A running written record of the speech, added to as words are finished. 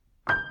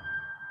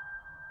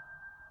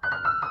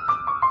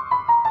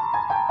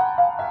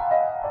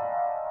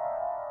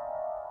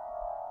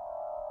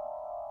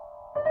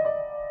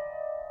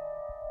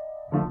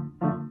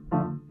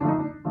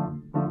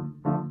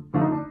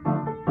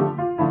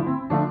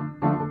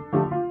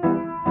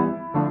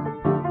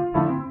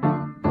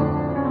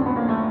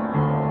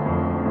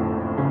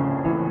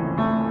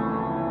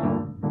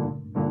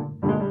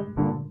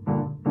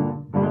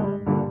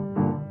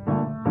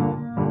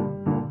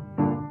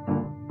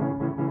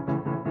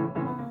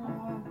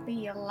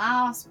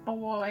Lost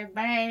Boy,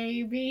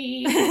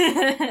 baby.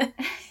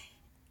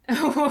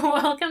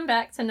 Welcome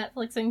back to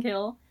Netflix and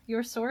Kill,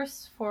 your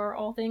source for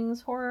all things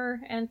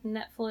horror and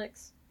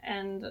Netflix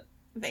and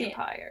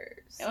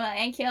vampires. Well,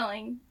 and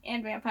killing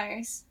and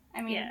vampires.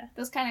 I mean, Yeah.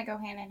 those kind of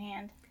go hand in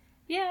hand.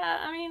 Yeah,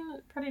 I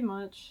mean, pretty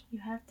much. You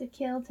have to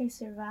kill to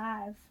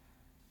survive.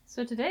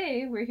 So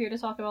today, we're here to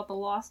talk about The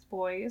Lost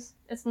Boys.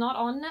 It's not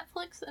on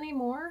Netflix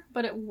anymore,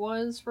 but it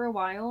was for a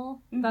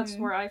while. Mhm. That's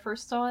where I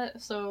first saw it,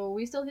 so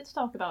we still get to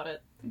talk about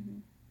it. Mm-hmm.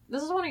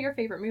 This is one of your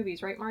favorite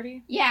movies, right,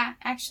 Marty? Yeah,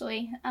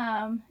 actually,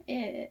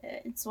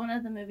 it's one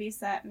of the movies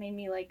that made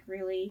me, like,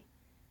 really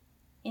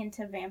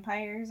into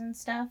vampires and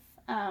stuff.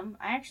 I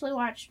actually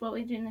watched What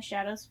We Do in the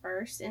Shadows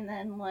first, and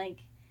then,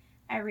 like,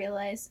 I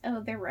realized, oh,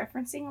 they're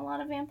referencing a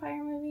lot of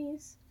vampire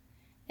movies.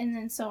 And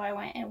then so I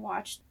went and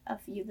watched a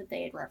few that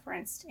they had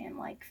referenced and,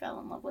 like, fell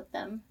in love with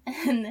them.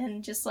 And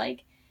then just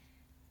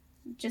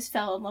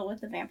fell in love with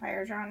the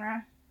vampire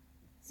genre.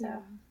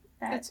 So,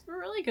 Yeah. It's a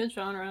really good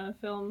genre of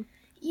film.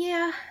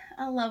 Yeah,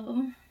 I love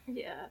them.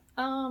 Yeah.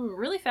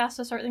 Really fast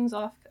to start things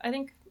off. I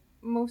think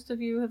most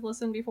of you have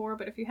listened before,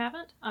 but if you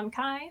haven't, I'm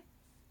Kai.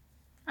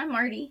 I'm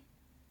Marty.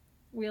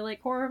 We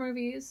like horror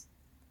movies.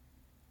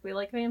 We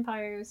like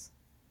vampires.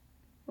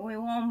 We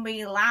won't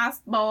be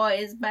Lost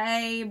Boys,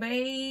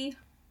 baby.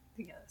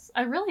 Yes,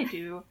 I really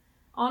do.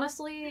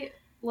 Honestly,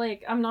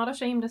 like, I'm not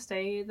ashamed to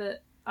say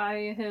that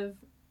I have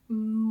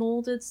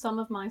molded some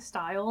of my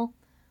style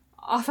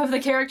off of the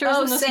characters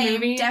in this same,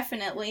 movie.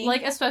 Definitely.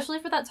 Like, especially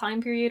for that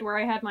time period where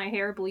I had my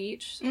hair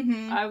bleached.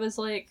 Mm-hmm. I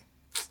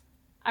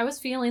was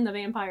feeling the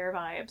vampire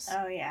vibes.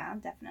 Oh, yeah,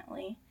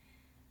 definitely.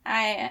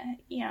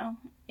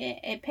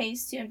 It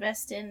pays to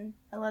invest in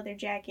a leather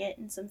jacket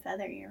and some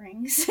feather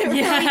earrings. It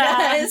really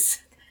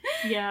does.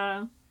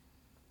 Yeah.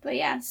 But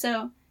yeah,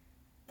 so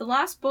The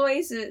Lost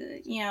Boys,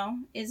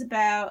 is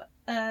about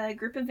a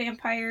group of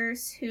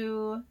vampires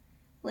who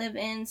live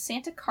in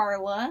Santa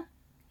Carla,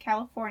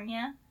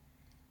 California.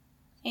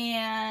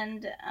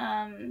 And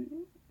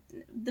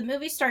the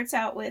movie starts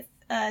out with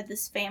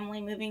this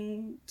family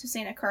moving to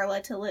Santa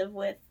Carla to live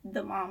with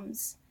the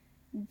mom's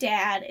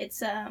dad.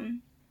 It's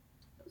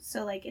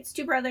it's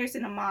two brothers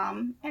and a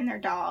mom and their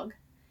dog.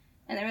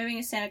 And they're moving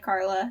to Santa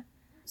Carla.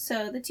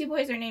 So the two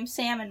boys are named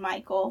Sam and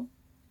Michael.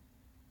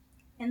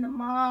 And the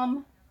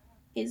mom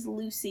is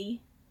Lucy.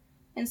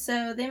 And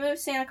so they move to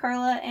Santa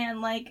Carla,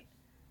 and, like,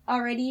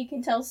 already you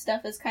can tell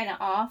stuff is kind of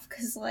off,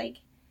 because, like,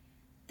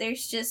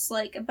 there's just,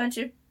 like, a bunch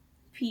of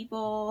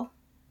people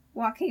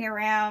walking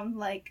around,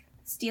 like,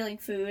 stealing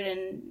food,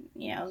 and,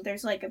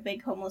 there's, like, a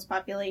big homeless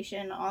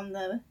population on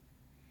the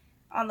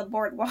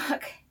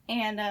boardwalk.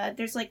 And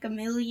there's, like, a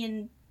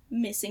million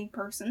missing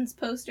persons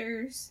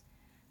posters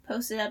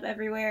posted up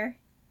everywhere.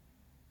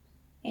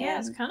 Yeah,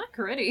 it's kind of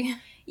gritty.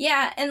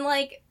 Yeah, and,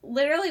 like,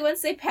 literally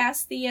once they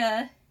pass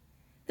the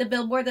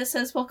billboard that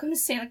says, "Welcome to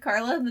Santa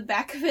Carla," the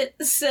back of it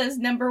says,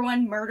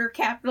 "#1 murder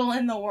capital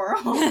in the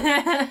world."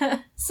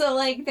 So,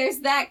 like, there's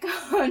that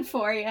going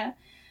for you.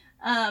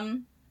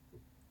 And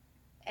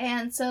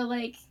so,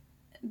 like,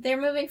 they're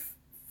moving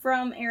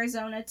from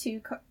Arizona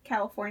to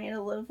California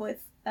to live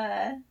with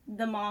the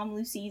mom,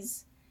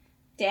 Lucy's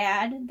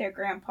dad, their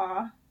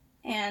grandpa.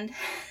 And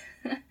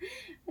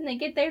when they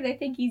get there, they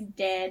think he's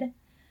dead.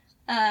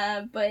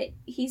 But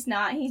he's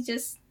not. He's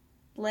just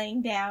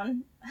laying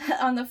down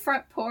on the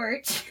front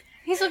porch.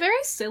 He's a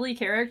very silly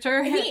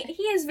character.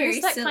 He is very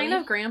He's that silly. kind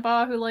of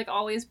grandpa who, like,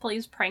 always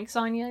plays pranks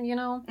on you, you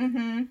know?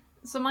 Mm-hmm.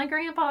 So my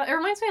grandpa, it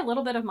reminds me a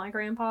little bit of my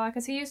grandpa,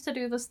 because he used to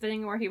do this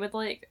thing where he would,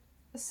 like,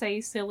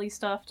 say silly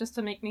stuff just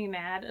to make me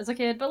mad as a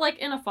kid, but, like,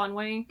 in a fun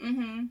way.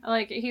 Mm-hmm.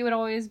 Like, he would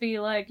always be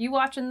like, "You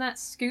watching that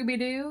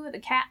Scooby-Doo, the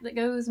cat that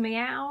goes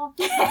meow?"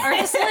 Or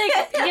just,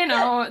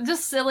 like,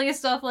 just silly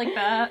stuff like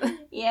that.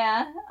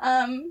 Yeah.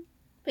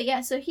 But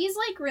yeah, so he's,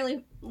 like,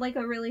 really, like,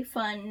 a really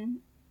fun,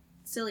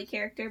 silly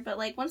character, but,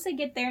 like, once they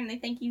get there and they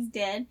think he's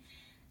dead,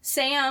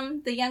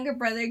 Sam, the younger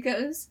brother,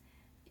 goes,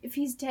 "If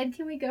he's dead,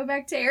 can we go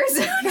back to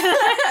Arizona?"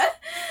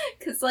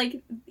 Because,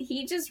 like,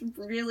 he just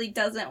really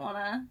doesn't want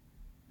to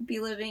be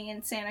living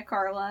in Santa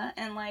Carla,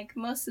 and, like,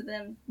 most of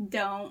them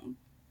don't,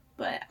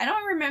 but I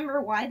don't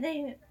remember why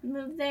they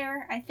moved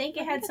there. I think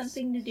it had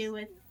something to do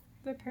with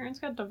Their parents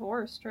got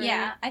divorced, right?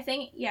 Yeah, I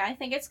think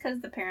it's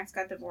because the parents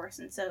got divorced,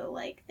 and so,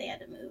 like, they had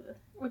to move.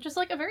 Which is,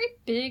 like, a very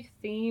big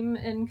theme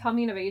in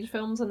coming-of-age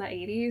films in the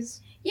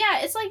 80s. Yeah,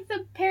 it's like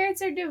the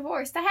parents are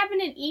divorced. That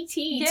happened in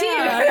E.T.,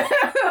 Yeah.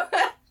 too.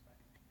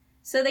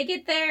 So they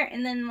get there,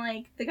 and then,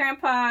 like, the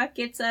grandpa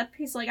gets up.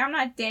 He's like, "I'm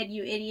not dead,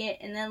 you idiot,"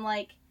 and then,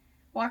 like,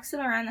 walks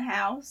them around the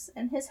house,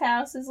 and his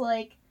house is,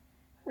 like,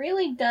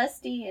 really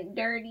dusty and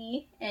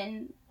dirty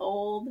and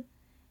old,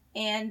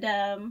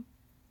 and,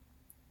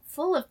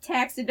 full of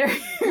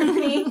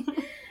taxidermy.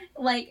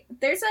 Like,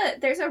 there's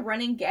a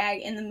running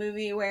gag in the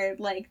movie where,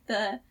 like,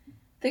 the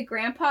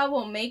grandpa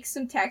will make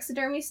some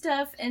taxidermy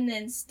stuff and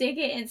then stick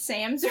it in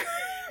Sam's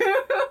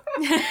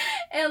room.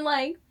 And,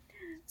 like,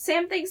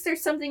 Sam thinks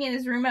there's something in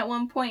his room at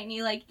one point, and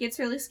he, like, gets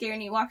really scared,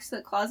 and he walks to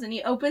the closet, and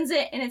he opens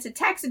it, and it's a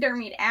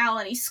taxidermied owl,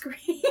 and he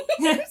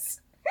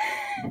screams.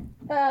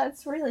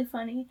 It's really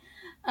funny.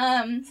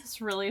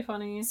 It's really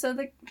funny. So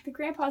the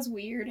grandpa's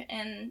weird,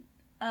 and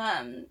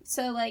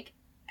so like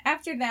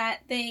after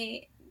that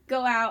they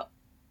go out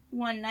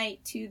one night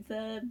to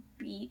the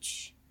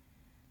beach.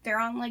 They're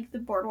on like the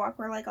boardwalk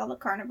where like all the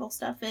carnival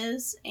stuff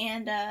is,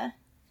 and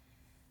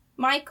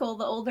Michael,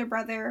 the older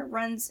brother,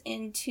 runs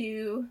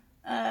into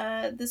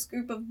this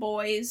group of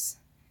boys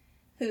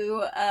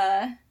who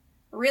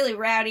really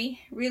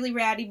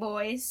rowdy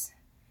boys.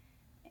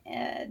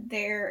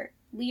 Their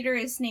leader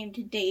is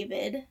named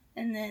David,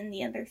 and then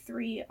the other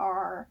three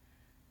are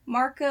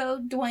Marco,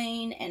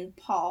 Dwayne, and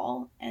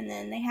Paul, and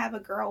then they have a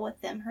girl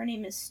with them. Her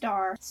name is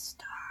Star.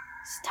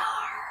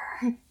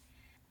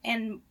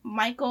 And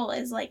Michael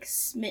is like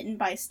smitten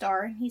by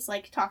Star, and he's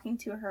like talking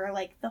to her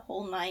like the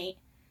whole night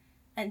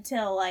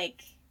until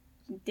like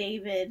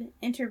David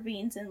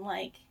intervenes and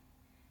like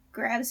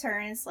grabs her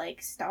and is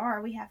like,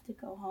 Star, we have to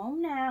go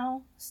home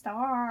now,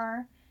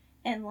 Star,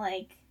 and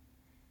like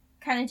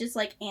kind of just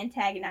like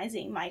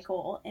antagonizing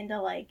Michael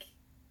into like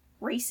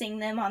racing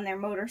them on their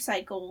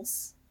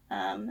motorcycles.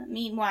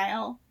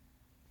 Meanwhile,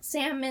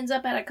 Sam ends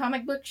up at a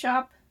comic book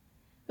shop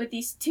with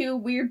these two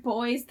weird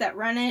boys that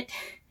run it,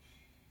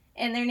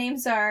 and their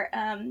names are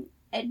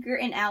Edgar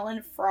and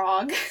Alan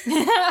Frog.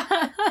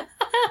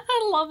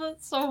 I love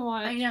it so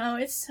much. I know,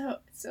 it's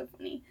so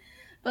funny.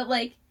 But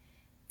like,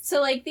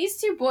 so like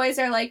these two boys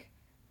are like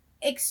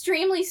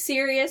extrememely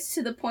serious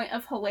to the point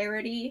of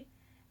hilarity,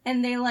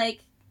 and they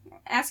like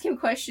ask him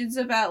questions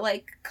about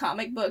like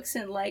comic books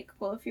and like,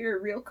 well, if you're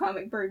a real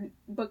comic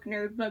book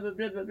nerd, blah blah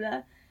blah blah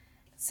blah.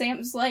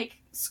 Sam's like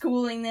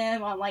schooling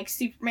them on like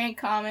Superman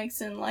comics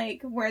and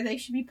like where they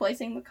should be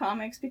placing the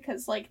comics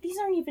because like these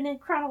aren't even in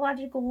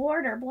chronological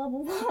order, blah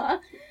blah blah.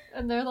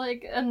 And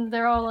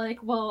they're all like,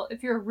 well,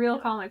 if you're a real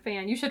comic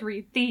fan, you should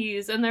read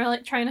these. And they're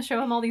like trying to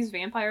show him all these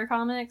vampire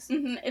comics.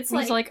 Mm-hmm. It's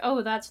like, he's like,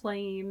 oh, that's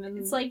lame. And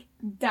it's like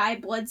Die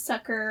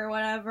Bloodsucker or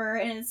whatever,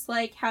 and it's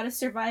like How to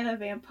Survive a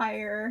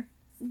Vampire,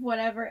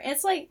 whatever. And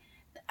it's like,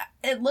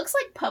 it looks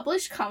like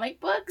published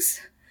comic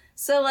books.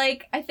 So,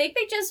 like, I think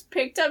they just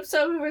picked up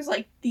some and was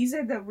like, these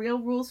are the real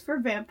rules for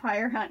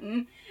vampire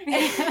hunting.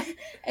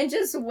 And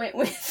just went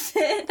with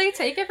it. They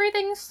take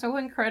everything so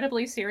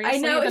incredibly seriously.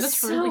 I know, that it's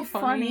so really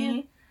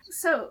funny.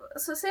 So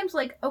Sam's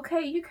like,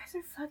 okay, you guys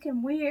are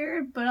fucking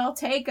weird, but I'll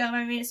take them.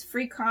 I mean, it's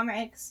free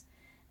comics.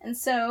 And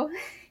so,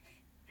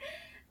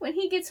 when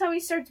he gets home, he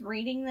starts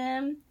reading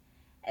them.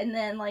 And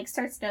then, like,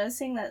 starts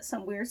noticing that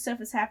some weird stuff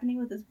is happening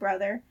with his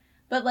brother.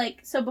 But, like,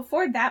 so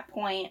before that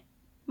point,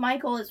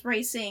 Michael is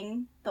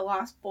racing the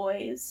Lost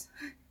Boys,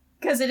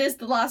 because it is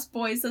the Lost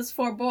Boys, those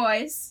four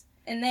boys,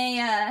 and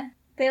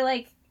they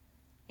like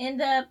end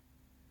up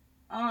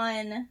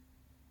on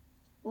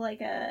like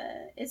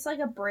it's like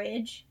a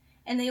bridge,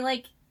 and they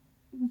like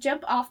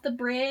jump off the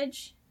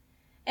bridge,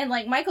 and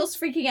like Michael's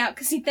freaking out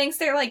because he thinks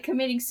they're like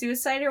committing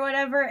suicide or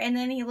whatever, and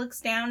then he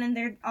looks down and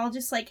they're all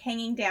just like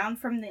hanging down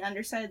from the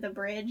underside of the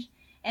bridge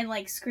and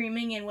like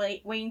screaming and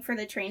waiting for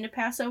the train to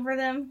pass over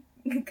them.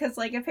 Because,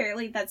 like,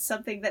 apparently that's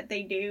something that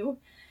they do.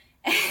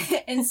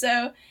 And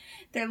so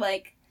they're,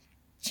 like,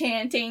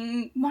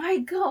 chanting,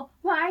 Michael,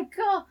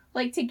 Michael,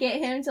 like, to get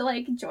him to,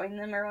 like, join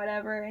them or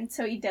whatever. And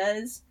so he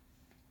does.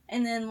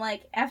 And then,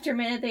 like, after a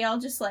minute, they all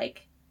just,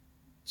 like,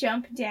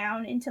 jump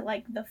down into,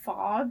 like, the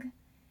fog.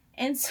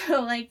 And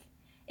so, like,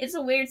 it's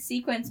a weird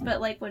sequence, but,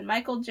 like, when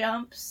Michael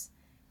jumps,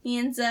 he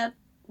ends up,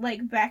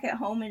 like, back at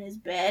home in his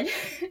bed.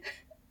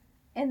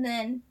 And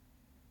then,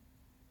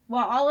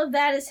 while all of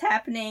that is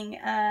happening,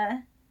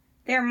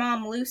 their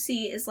mom,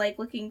 Lucy, is, like,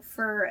 looking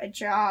for a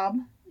job.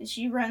 And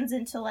she runs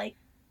into, like,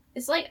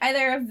 it's, like,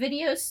 either a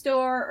video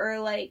store or,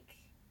 like,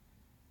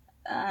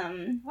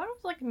 What was,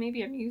 like,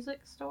 maybe a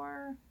music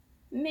store?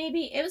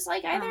 Maybe. It was,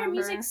 like, either a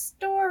music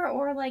store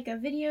or, like, a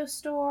video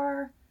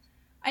store.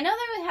 I know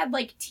they had,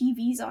 like,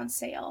 TVs on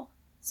sale.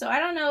 So I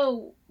don't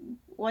know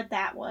what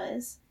that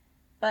was.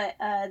 But,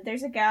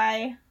 there's a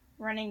guy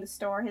running the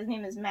store. His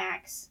name is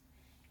Max.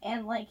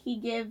 And, like, he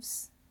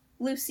gives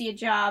Lucy a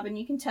job, and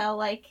you can tell,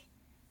 like,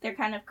 they're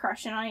kind of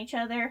crushing on each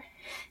other.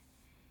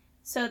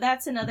 So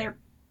that's another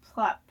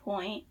plot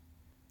point.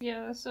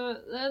 Yeah, so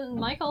then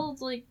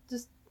Michael's, like,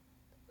 just,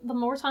 the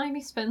more time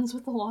he spends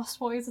with the Lost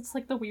Boys, it's,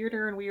 like, the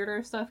weirder and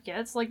weirder stuff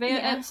gets. Like, they,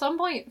 at some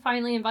point,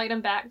 finally invite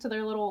him back to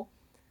their little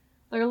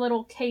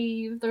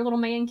cave, their little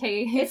man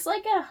cave. It's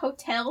like a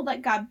hotel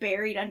that got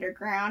buried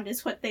underground,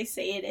 is what they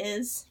say it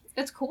is.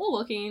 It's cool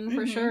looking,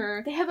 for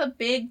sure. They have a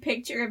big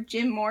picture of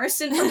Jim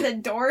Morrison with the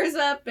doors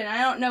up, and I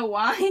don't know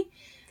why.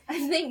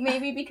 I think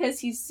maybe because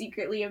he's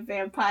secretly a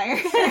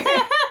vampire.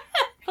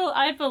 Well,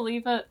 I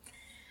believe it.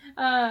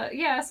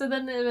 Yeah, so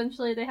then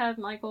eventually they have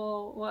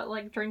Michael,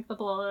 drink the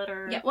blood,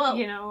 or,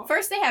 you know.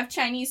 First they have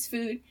Chinese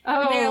food.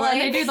 Oh,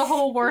 and they do the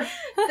whole worm.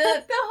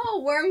 the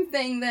whole worm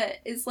thing that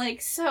is, like,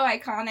 so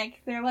iconic.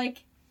 They're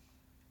like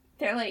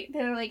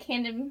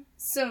hand him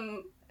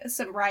some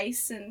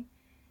rice, and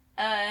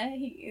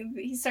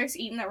he starts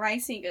eating the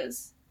rice, and he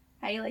goes,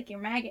 how you like your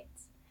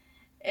maggots?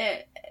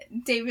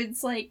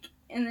 David's like,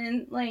 and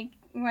then, like,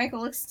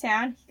 Michael looks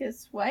down, he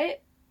goes,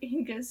 what?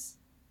 He goes,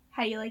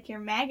 how do you like your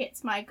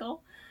maggots,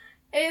 Michael?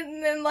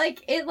 And then,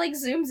 like, it, like,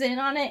 zooms in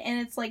on it, and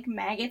it's, like,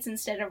 maggots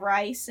instead of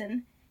rice,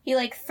 and he,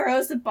 like,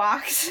 throws the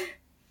box,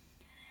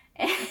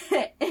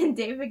 and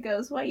David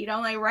goes, what, you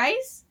don't like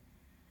rice?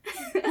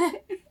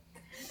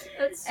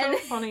 That's so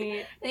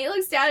funny. And he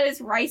looks down at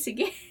his rice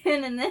again,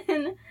 and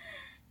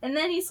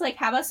then he's like,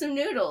 how about some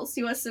noodles?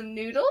 You want some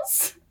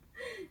noodles?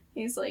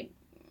 He's like,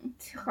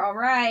 all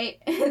right.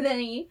 And then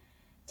he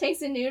takes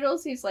the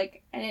noodles. He's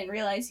like, I didn't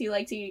realize he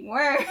liked eating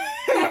worms.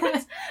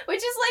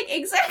 Which is, like,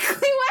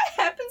 exactly what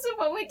happens with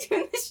What We Do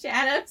in the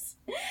Shadows.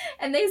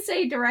 And they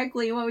say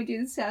directly What We Do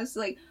in the Shadows,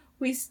 like,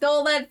 we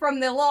stole that from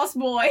the Lost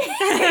Boys.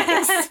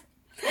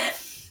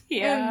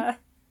 Yeah.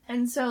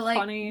 And so, like,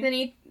 funny. then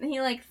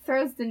he, like,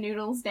 throws the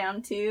noodles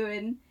down, too,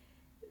 and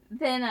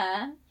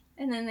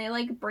then they,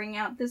 like, bring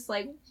out this,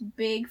 like,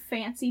 big,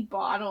 fancy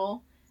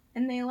bottle,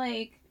 and they,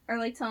 like, are,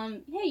 like, telling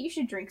him, hey, you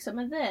should drink some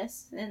of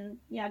this, and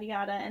yada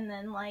yada, and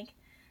then, like,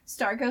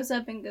 Star goes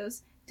up and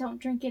goes, don't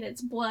drink it,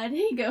 it's blood.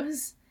 He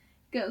goes,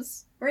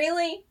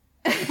 really?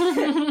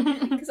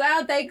 Because I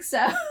don't think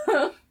so.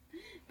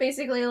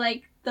 Basically,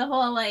 like, the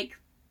whole, like,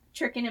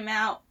 tricking him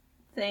out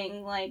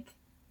thing, like,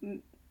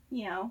 you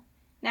know,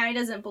 now he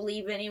doesn't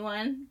believe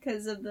anyone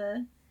because of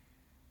the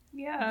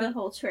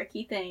whole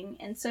tricky thing.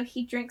 And so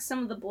he drinks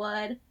some of the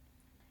blood,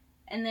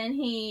 and then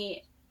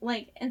he,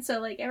 like, and so,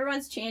 like,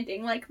 everyone's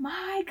chanting, like,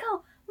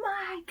 Michael!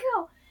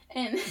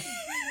 And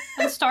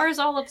Star's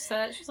all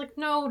upset. She's like,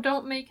 no,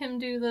 don't make him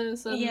do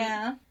this. And,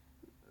 yeah.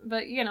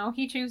 But, you know,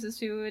 he chooses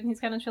to, and he's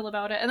kind of chill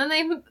about it. And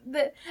then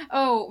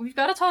we've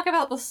got to talk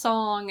about the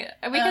song.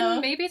 We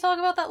can maybe talk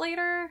about that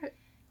later.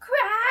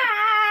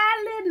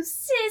 Cry, little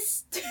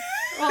sister.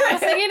 Well, I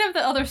was thinking of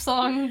the other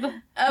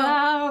song.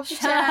 Thou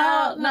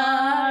shalt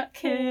not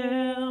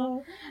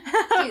kill.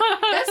 Dude,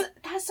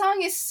 that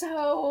song is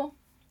so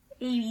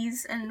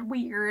 80s and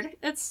weird.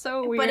 It's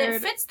so weird. But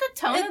it fits the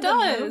tone of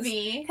the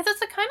movie. Because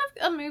it's a kind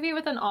of a movie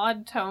with an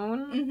odd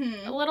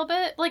tone, a little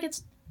bit. Like,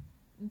 it's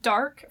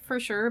dark, for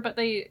sure, but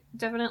they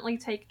definitely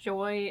take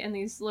joy in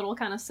these little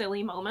kind of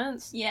silly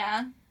moments.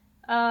 Yeah.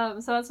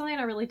 So that's something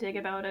I really dig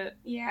about it.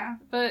 Yeah.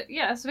 But,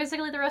 yeah, so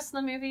basically the rest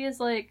of the movie is,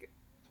 like,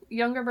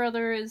 younger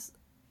brother is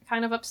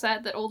kind of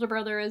upset that older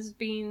brother is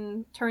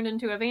being turned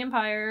into a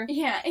vampire.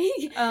 Yeah.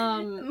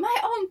 My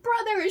own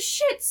brother is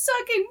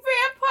shit-sucking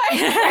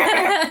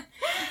vampire!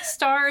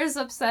 Star is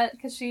upset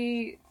because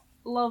she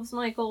loves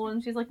Michael,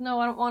 and she's like, no,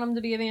 I don't want him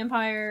to be a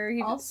vampire.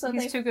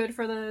 He's too good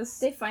for this.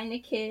 They find a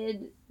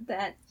kid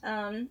that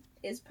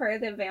is part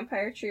of the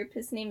vampire troupe.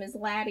 His name is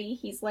Laddie.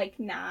 He's, like,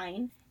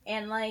 9.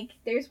 And, like,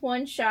 there's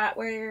one shot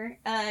where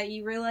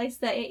you realize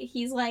that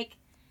he's, like,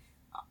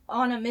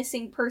 on a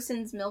missing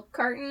person's milk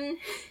carton.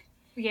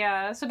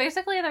 Yeah, so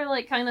basically they're,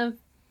 like, kind of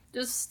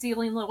just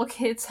stealing little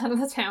kids out of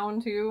the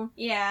town, too.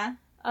 Yeah.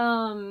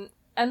 And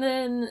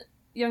then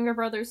younger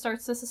brother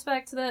starts to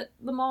suspect that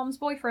the mom's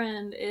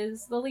boyfriend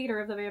is the leader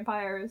of the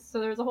vampires. So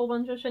there's a whole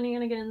bunch of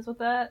shenanigans with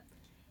that.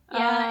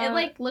 Yeah, it,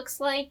 like, looks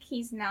like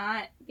he's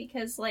not,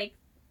 because, like,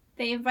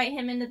 they invite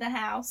him into the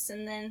house,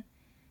 and then,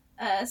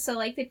 so,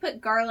 like, they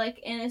put garlic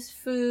in his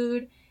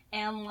food,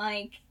 and,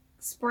 like,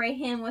 spray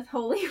him with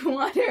holy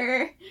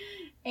water,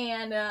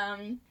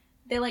 and,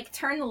 they, like,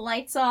 turn the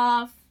lights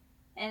off,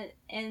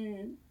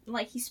 and,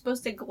 like, he's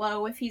supposed to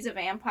glow if he's a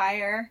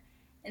vampire,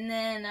 and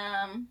then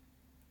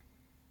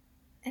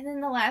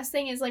the last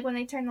thing is, like, when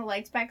they turn the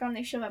lights back on,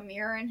 they show a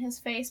mirror in his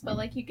face, but,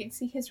 like, you can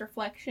see his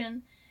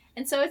reflection.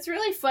 And so it's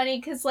really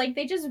funny, because, like,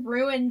 they just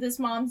ruined this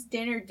mom's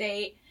dinner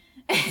date.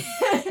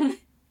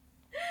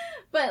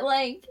 But,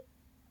 like,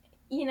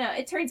 you know,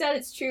 it turns out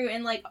it's true,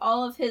 and, like,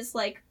 all of his,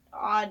 like,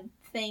 odd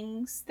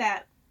things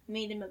that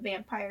made him a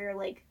vampire,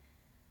 like,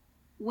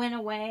 went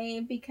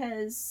away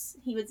because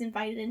he was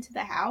invited into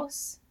the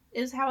house,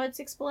 is how it's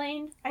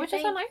explained, Which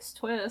is a nice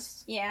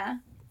twist. Yeah.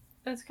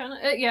 It's kind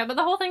of, yeah, but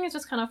the whole thing is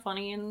just kind of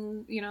funny,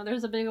 and, you know,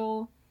 there's a big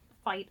old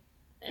fight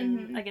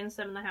against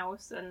them in the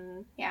house,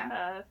 and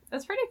yeah,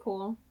 it's pretty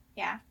cool.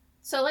 Yeah.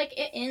 So, like,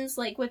 it ends,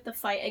 like, with the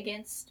fight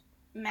against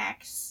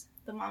Max,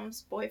 the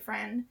mom's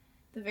boyfriend,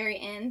 at the very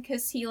end,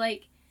 because he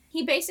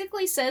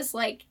basically says,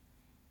 like,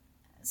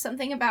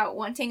 something about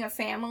wanting a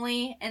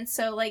family, and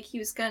so, like, he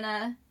was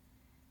gonna,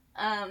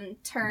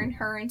 turn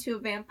her into a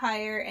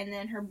vampire, and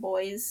then her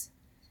boys,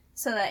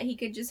 so that he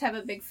could just have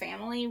a big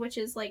family, which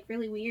is, like,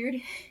 really weird.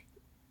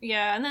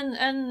 Yeah, and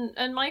then,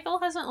 and Michael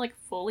hasn't, like,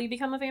 fully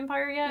become a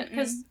vampire yet,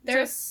 because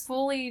to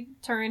fully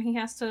turn, he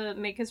has to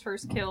make his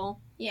first kill.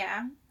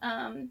 Yeah,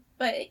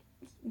 but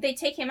they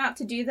take him out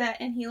to do that,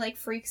 and he, like,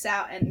 freaks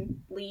out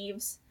and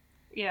leaves.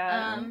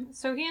 Yeah,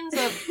 so he ends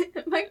up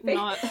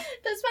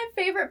That's my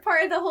favorite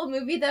part of the whole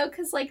movie, though,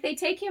 because, like, they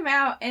take him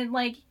out, and,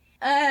 like,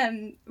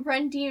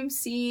 Run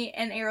DMC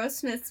and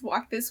Aerosmith's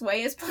Walk This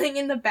Way is playing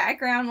in the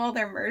background while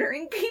they're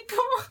murdering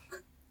people.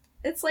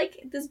 It's,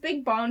 like, this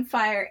big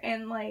bonfire,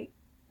 and, like,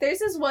 there's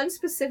this one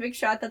specific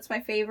shot that's my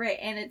favorite,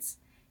 and it's,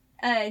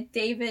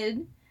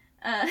 David,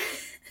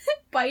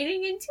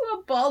 biting into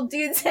a bald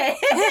dude's head.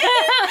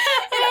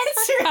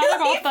 It's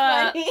really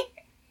funny.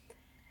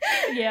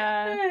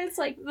 Yeah. It's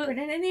like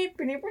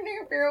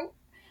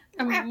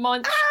a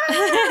munch.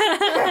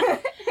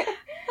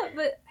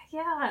 But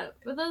yeah,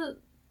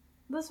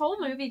 this whole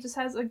movie just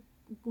has a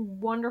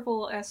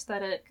wonderful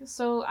aesthetic.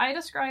 So I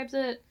described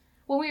it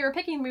when we were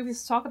picking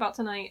movies to talk about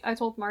tonight. I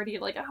told Marty,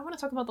 like, I want to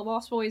talk about The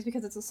Lost Boys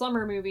because it's a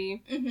summer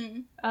movie,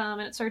 and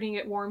it's starting to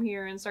get warm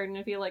here and starting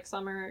to feel like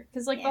summer.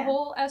 Because like the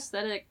whole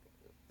aesthetic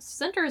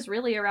centers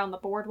really around the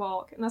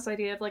boardwalk and this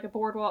idea of like a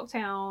boardwalk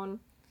town,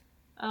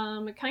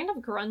 kind of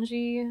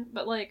grungy,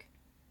 but like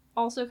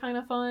also kind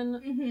of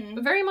fun.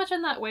 Very much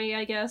in that way,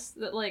 I guess,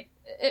 that like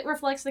it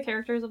reflects the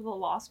characters of the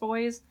Lost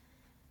Boys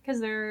because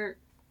they're,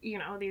 you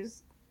know,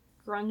 these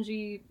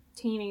grungy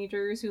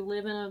teenagers who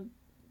live in a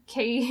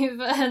cave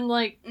and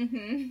like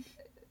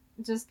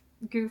just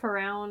goof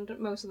around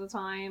most of the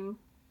time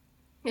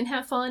and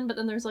have fun, but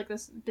then there's like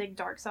this big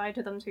dark side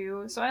to them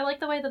too. So I like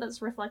the way that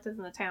it's reflected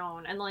in the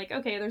town, and like,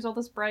 okay, there's all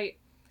this bright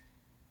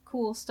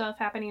cool stuff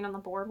happening on the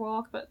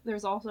boardwalk, but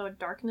there's also a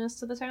darkness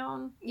to the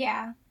town.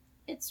 Yeah,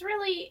 it's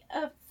really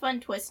a fun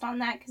twist on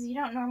that because you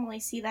don't normally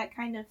see that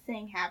kind of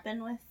thing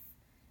happen with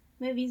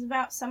movies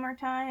about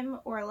summertime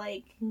or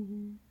like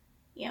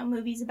you know,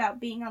 movies about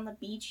being on the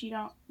beach.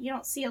 You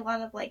don't see a lot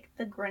of like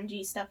the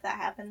grungy stuff that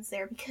happens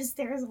there because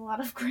there is a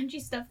lot of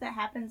grungy stuff that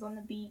happens on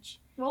the beach.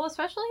 Well,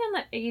 especially in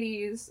the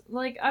 80s.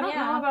 Like I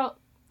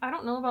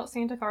don't know about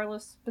Santa Carla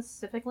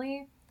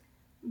specifically,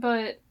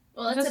 but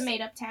well, it's a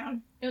made up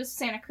town. It was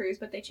Santa Cruz,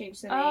 but they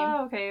changed the name.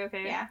 Oh, okay.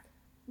 Yeah.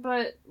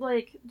 But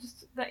like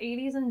just the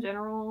 80s in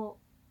general,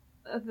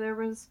 there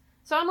was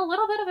I'm a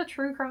little bit of a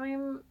true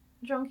crime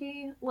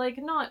junkie, like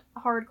not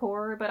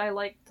hardcore, but I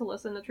like to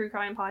listen to true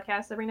crime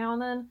podcasts every now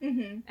and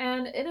then.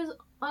 And it is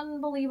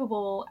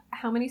unbelievable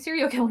how many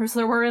serial killers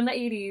there were in the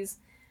 80s,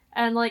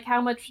 and like how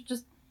much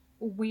just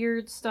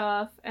weird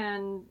stuff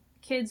and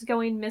kids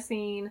going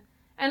missing.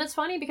 And it's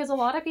funny because a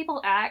lot of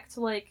people act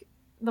like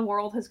the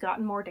world has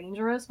gotten more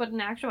dangerous, but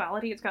in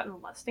actuality it's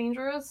gotten less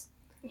dangerous.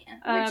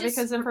 Yeah,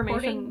 because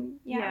information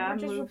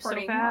moves so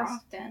fast. More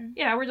often.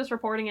 Yeah, we're just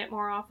reporting it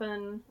more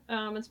often.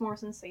 It's more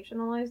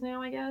sensationalized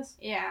now, I guess.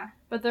 Yeah.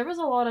 But there was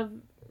a lot of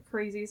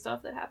crazy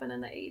stuff that happened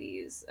in the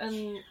 80s.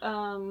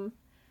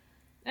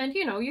 And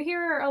you know, you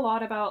hear a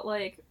lot about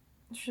like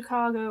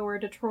Chicago or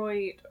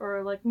Detroit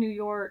or like New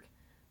York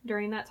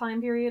during that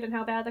time period and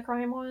how bad the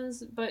crime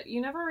was, but you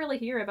never really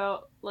hear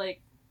about like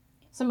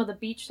some of the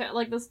beach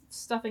like this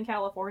stuff in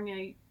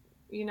California.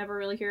 You never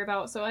really hear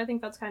about, so I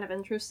think that's kind of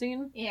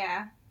interesting.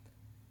 Yeah.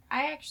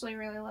 I actually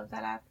really love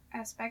that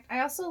aspect.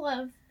 I also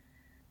love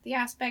the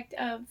aspect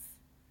of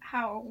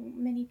how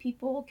many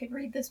people could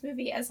read this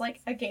movie as, like,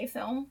 a gay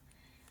film.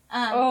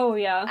 Oh,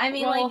 yeah. I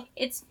mean, like,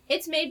 it's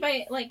made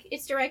by, like,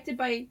 it's directed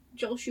by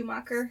Joel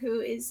Schumacher,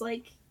 who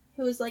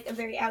was, like, a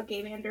very out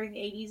gay man during the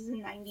 80s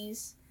and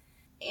 90s.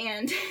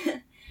 And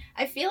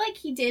I feel like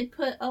he did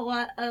put a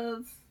lot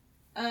of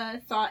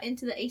thought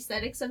into the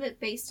aesthetics of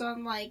it based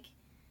on, like,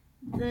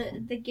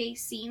 the gay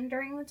scene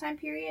during the time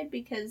period,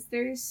 because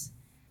there's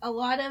a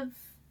lot of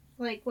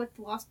like what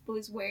the Lost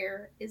Boys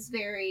wear is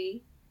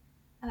very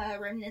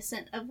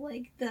reminiscent of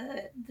like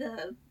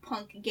the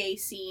punk gay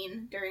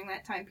scene during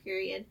that time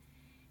period.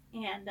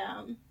 And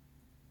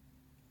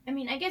I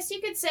mean, I guess you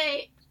could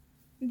say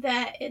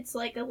that it's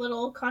like a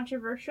little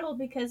controversial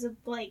because of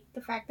like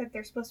the fact that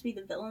they're supposed to be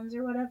the villains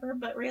or whatever,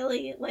 but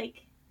really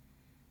like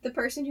the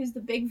person who's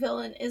the big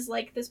villain is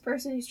like this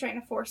person who's trying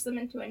to force them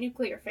into a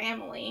nuclear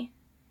family.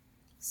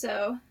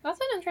 So that's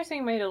an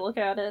interesting way to look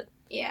at it.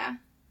 Yeah.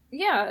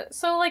 Yeah,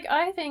 so, like,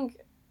 I think,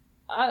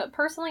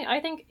 personally,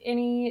 I think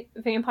any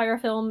vampire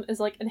film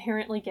is, like,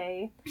 inherently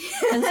gay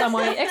in some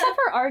way, except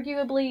for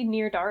arguably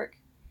Near Dark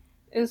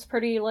is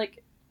pretty,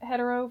 like,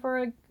 hetero for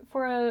a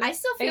I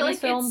still feel like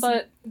film, it's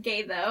but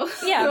gay, though.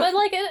 Yeah, but,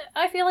 like,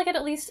 I feel like it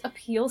at least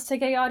appeals to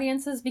gay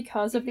audiences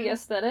because of the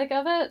aesthetic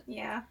of it.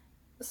 Yeah.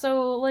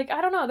 So, like,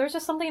 I don't know, there's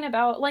just something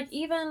about, like,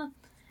 even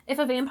if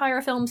a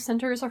vampire film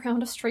centers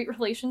around a straight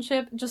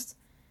relationship, just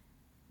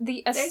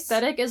the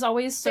aesthetic is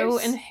always so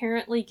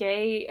inherently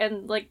gay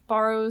and, like,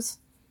 borrows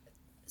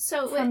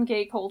from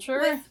gay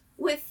culture.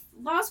 With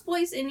Lost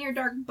Boys and Near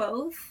Dark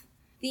both,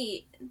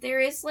 there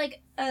is,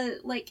 like, a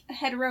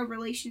hetero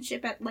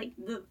relationship at, like,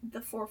 the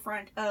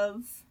forefront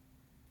of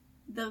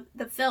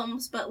the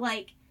films, but,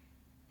 like,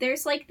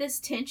 there's, like,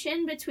 this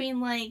tension between,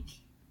 like,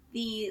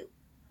 the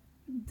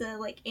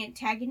like,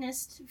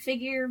 antagonist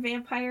figure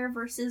vampire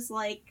versus,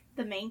 like,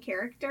 the main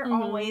character,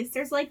 always.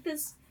 There's, like,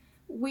 this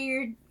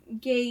weird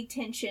gay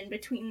tension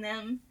between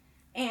them,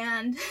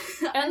 and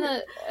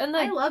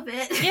I love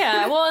it.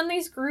 Yeah, well,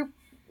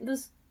 and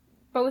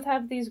both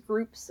have these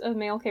groups of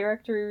male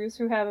characters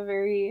who have a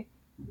very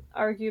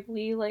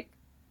arguably like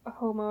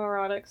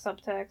homoerotic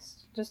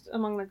subtext just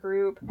among the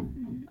group.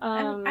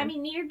 I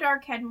mean, Near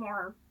Dark had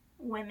more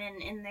women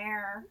in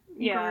their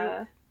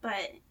group,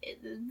 but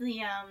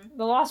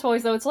the Lost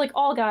Boys though, it's like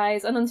all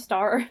guys and then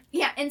Star.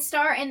 Yeah, and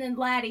Star and then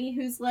Laddie,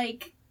 who's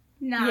like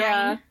 9.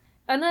 Yeah.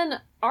 And then,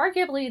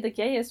 arguably, the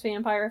gayest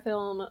vampire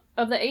film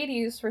of the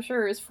 80s, for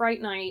sure, is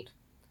Fright Night.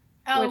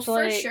 Oh, which,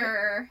 for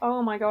sure.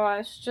 Oh my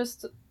gosh,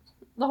 just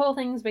the whole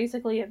thing's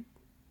basically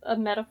a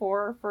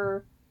metaphor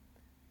for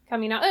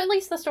coming out. At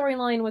least the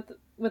storyline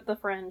with the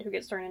friend who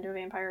gets turned into a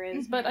vampire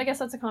is. But I guess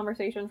that's a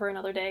conversation for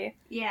another day.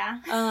 Yeah.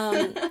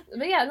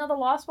 But yeah, no, The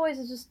Lost Boys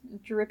is just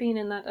dripping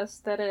in that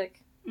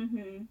aesthetic.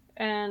 Mm-hmm.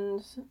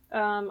 And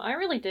I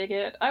really dig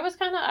it. I was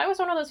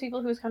one of those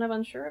people who was kind of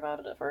unsure about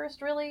it at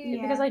first, really,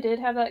 because I did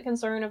have that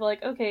concern of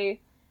like,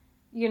 okay,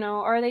 you know,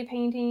 are they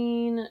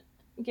painting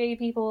gay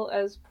people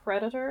as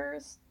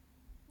predators?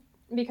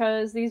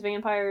 Because these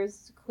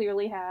vampires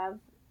clearly have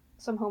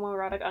some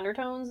homoerotic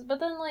undertones, but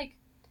then like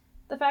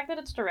the fact that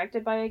it's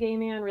directed by a gay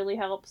man really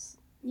helps.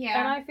 Yeah.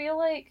 And I feel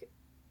like,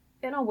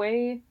 in a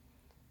way,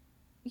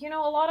 you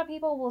know, a lot of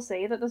people will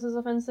say that this is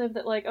offensive,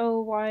 that like,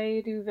 oh,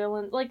 why do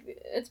villains... Like,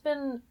 it's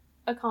been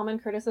a common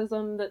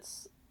criticism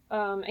that's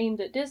aimed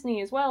at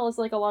Disney as well, is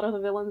like a lot of the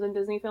villains in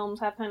Disney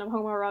films have kind of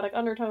homoerotic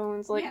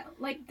undertones. Like, yeah,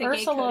 like the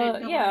Ursula,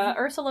 gay-coded yeah,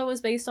 Ursula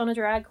was based on a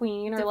drag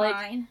queen, or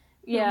Divine, like,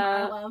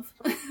 yeah, I love.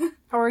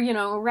 or, you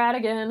know,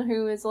 Ratigan,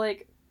 who is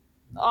like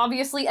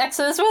obviously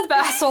exes with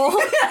Basil.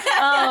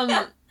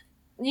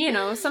 You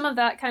know, some of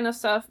that kind of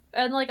stuff.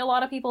 And like a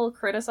lot of people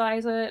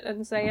criticize it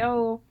and say,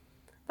 oh,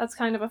 that's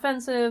kind of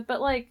offensive,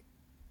 but like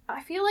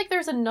I feel like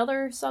there's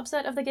another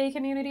subset of the gay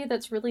community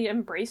that's really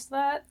embraced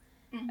that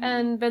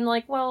and been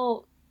like,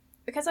 well,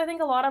 because I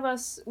think a lot of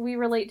us, we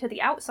relate to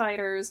the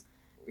outsiders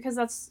because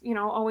that's, you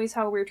know, always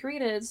how we're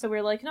treated. So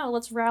we're like, no,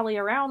 let's rally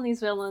around these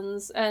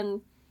villains,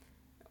 and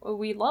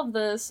we love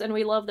this, and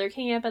we love their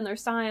camp and their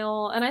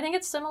style. And I think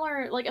it's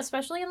similar, like,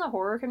 especially in the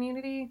horror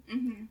community,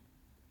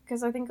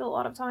 because I think a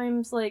lot of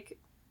times, like,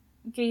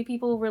 gay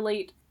people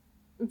relate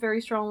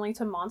very strongly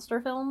to monster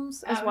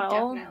films as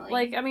well. Definitely.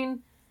 Like, I mean,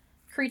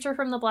 Creature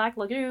from the Black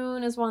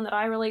Lagoon is one that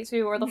I relate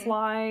to, or The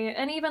Fly.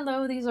 And even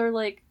though these are,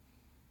 like,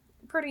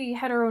 pretty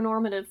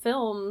heteronormative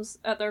films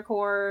at their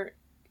core,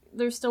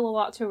 there's still a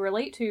lot to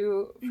relate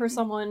to for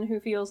someone who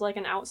feels like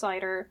an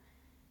outsider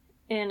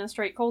in a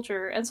straight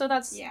culture. And so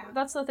that's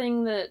the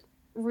thing that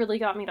really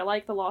got me to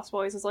like The Lost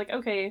Boys, is like,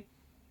 okay,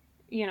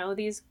 you know,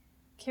 these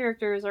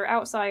characters are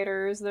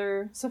outsiders,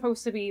 they're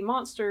supposed to be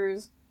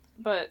monsters,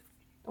 but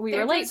we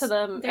relate to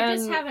them. They're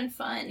just having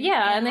fun.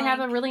 Yeah, and they have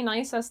a really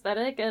nice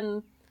aesthetic,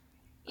 and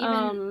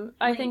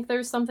I think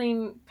there's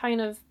something kind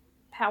of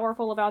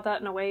powerful about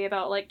that in a way,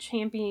 about like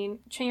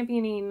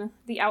championing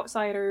the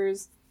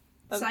outsiders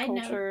of Side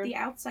culture. note, The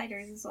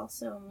Outsiders is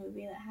also a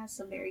movie that has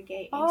some very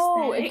gay aesthetic.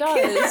 Oh, it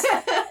does.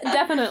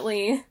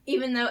 Definitely.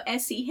 Even though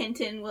S.E.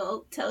 Hinton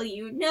will tell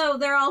you, no,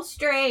 they're all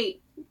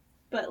straight.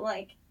 But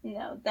like,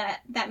 no,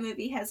 that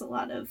movie has a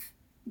lot of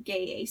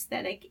gay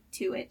aesthetic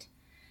to it.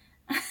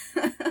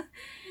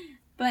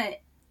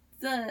 But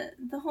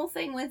the whole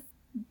thing with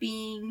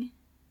being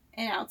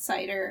an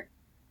outsider,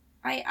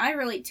 I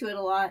relate to it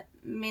a lot,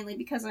 mainly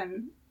because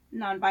I'm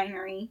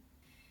non-binary.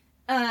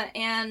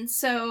 And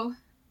so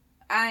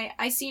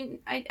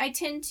I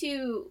tend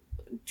to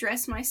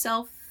dress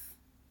myself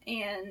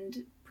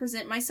and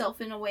present myself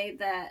in a way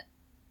that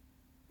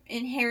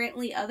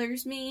inherently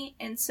others me,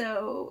 and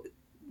so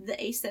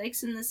the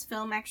aesthetics in this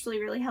film actually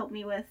really help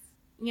me with,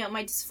 you know,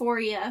 my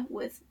dysphoria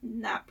with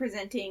not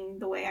presenting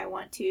the way I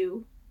want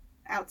to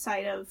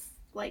outside of,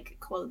 like,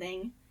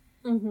 clothing.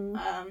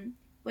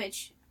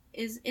 Which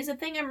is a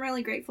thing I'm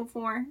really grateful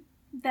for,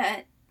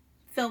 that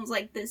films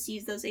like this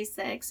use those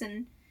aesthetics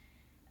and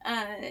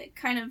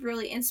kind of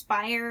really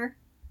inspire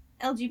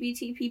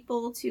LGBT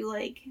people to,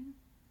 like,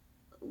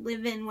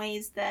 live in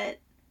ways that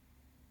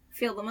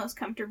feel the most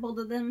comfortable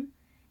to them.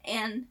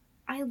 And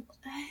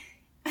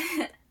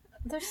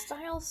their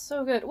style's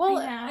so good. Well,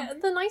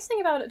 the nice thing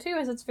about it too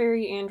is it's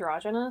very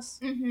androgynous.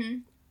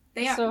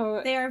 They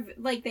are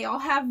like, they all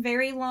have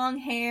very long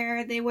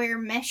hair. They wear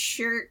mesh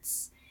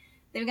shirts.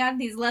 They've got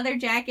these leather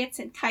jackets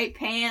and tight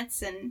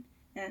pants, and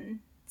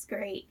it's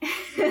great.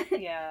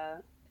 Yeah.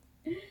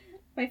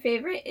 My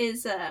favorite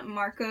is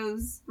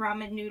Marco's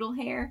ramen noodle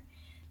hair.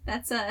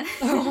 That's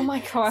oh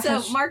my gosh.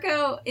 So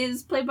Marco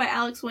is played by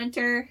Alex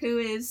Winter, who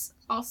is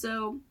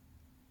also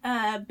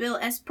Bill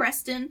S.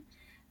 Preston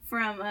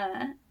from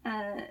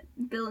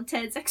Bill and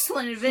Ted's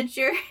Excellent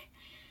Adventure.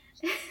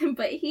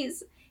 But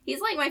he's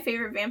like my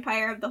favorite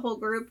vampire of the whole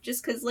group,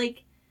 just because,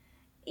 like,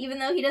 even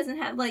though he doesn't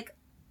have, like,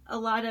 a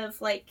lot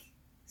of, like,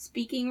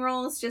 speaking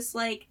roles, just,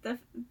 like,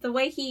 the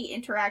way he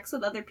interacts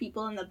with other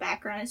people in the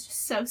background is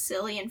just so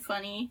silly and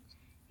funny.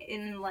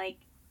 And, like,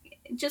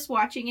 just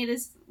watching it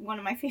is one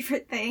of my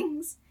favorite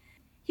things.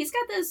 He's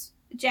got this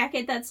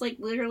jacket that's, like,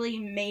 literally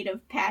made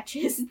of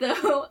patches,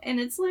 though, and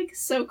it's, like,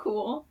 so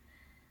cool.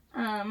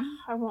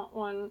 I want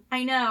one.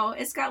 I know.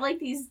 It's got, like,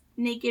 these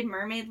naked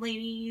mermaid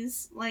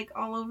ladies, like,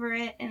 all over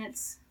it, and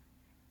it's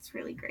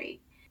really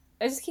great.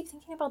 I just keep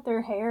thinking about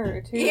their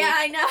hair, too. Yeah,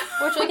 I know.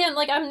 Which, again,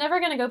 like, I'm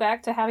never gonna go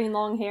back to having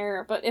long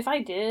hair, but if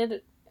I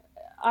did,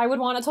 I would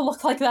want it to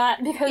look like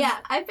that, because... Yeah,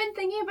 I've been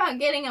thinking about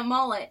getting a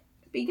mullet,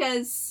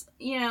 because,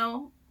 you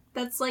know,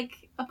 that's,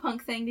 like, a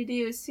punk thing to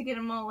do, is to get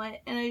a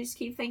mullet, and I just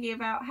keep thinking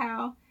about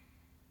how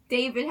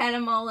David had a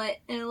mullet,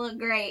 and it looked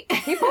great.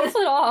 He pulls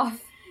it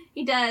off.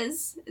 He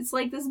does. It's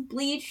like this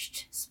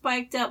bleached,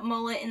 spiked up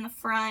mullet in the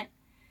front,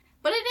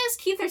 But it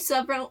is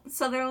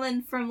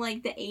Sutherland from,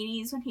 like, the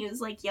 80s when he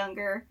was, like,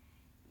 younger.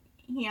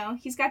 You know,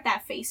 he's got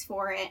that face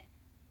for it.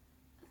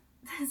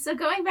 So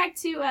going back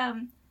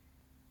to,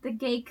 the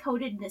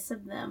gay-codedness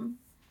of them,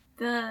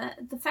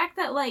 the fact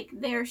that, like,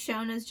 they're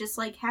shown as just,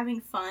 like,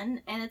 having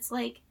fun, and it's,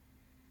 like,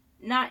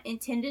 not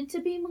intended to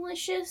be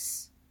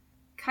malicious,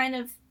 kind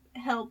of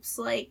helps,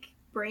 like,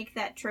 break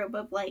that trope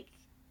of, like,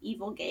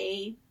 evil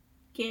gay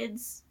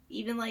kids,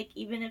 even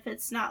if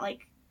it's not,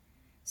 like,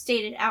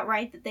 stated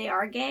outright that they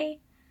are gay,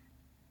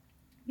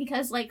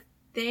 because, like,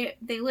 they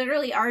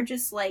literally are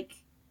just, like,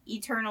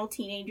 eternal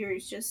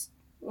teenagers just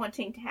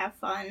wanting to have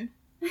fun.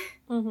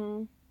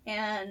 Mm-hmm.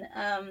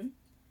 And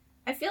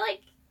I feel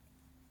like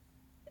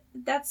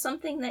that's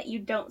something that you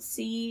don't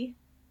see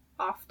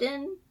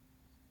often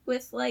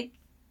with, like,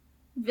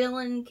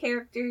 villain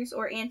characters,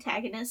 or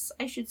antagonists,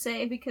 I should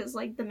say, because,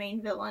 like, the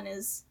main villain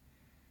is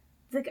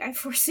the guy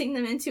forcing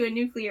them into a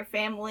nuclear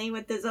family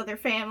with this other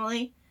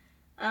family.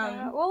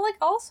 Well, like,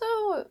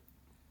 also,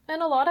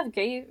 in a lot of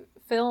gay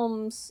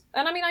films,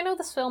 and I mean, I know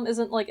this film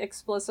isn't, like,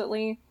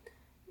 explicitly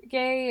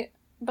gay,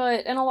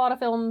 but in a lot of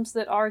films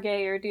that are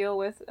gay or deal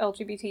with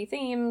LGBT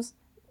themes,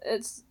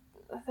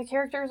 the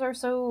characters are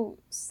so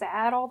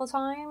sad all the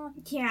time.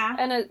 Yeah.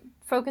 And it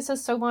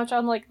focuses so much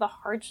on, like, the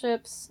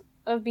hardships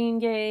of being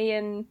gay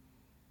and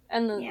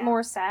the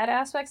more sad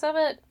aspects of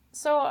it.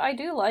 So I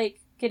do like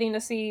getting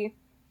to see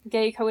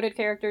gay-coded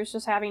characters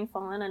just having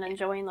fun and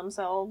enjoying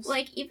themselves.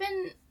 Like,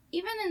 even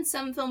in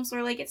some films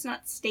where, like, it's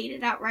not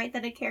stated outright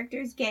that a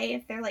character is gay,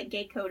 if they're, like,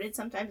 gay-coded,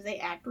 sometimes they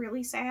act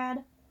really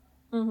sad.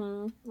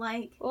 Mm-hmm.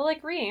 Like... Well,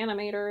 like,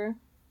 Reanimator.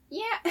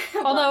 Yeah.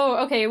 Although,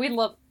 okay, we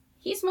love...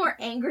 He's more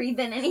angry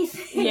than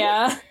anything.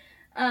 Yeah.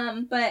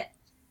 But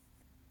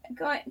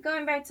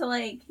going back to,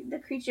 like, the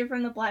creature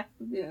from the Black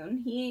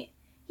Lagoon, he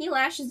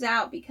lashes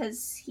out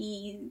because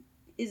he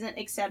isn't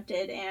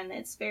accepted, and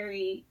it's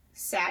very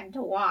sad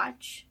to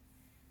watch.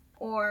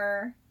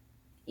 Or,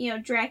 you know,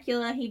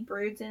 Dracula, he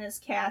broods in his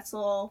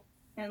castle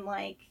and,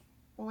 like,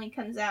 only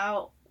comes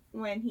out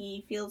when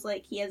he feels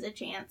like he has a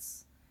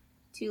chance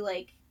to,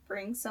 like,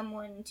 bring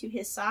someone to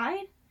his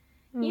side,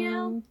 you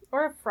know?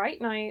 Or Fright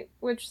Night,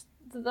 which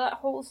that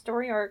whole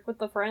story arc with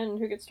the friend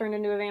who gets turned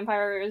into a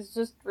vampire is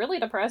just really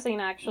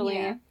depressing, actually.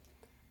 Yeah.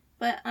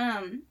 But,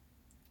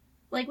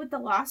 like, with the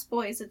Lost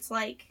Boys, it's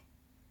like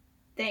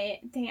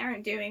they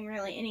aren't doing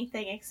really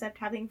anything except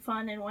having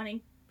fun and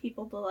wanting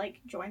people to,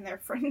 like, join their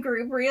friend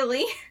group,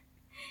 really.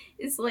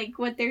 Is, like,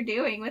 what they're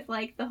doing with,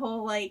 like, the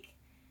whole, like,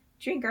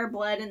 drink our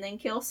blood and then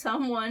kill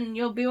someone and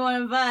you'll be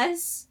one of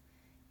us.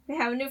 We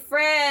have a new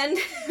friend.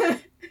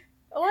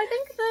 Well, I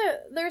think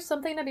that there's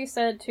something to be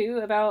said,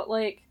 too, about,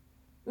 like,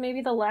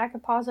 maybe the lack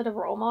of positive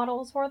role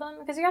models for them.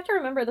 Because you have to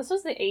remember, this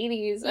was the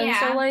 80s, and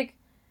so, like,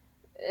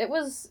 it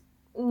was...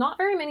 Not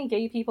very many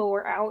gay people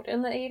were out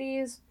in the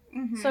 80s.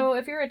 Mm-hmm. So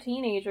if you're a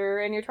teenager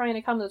and you're trying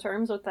to come to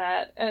terms with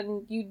that,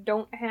 and you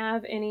don't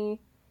have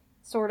any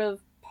sort of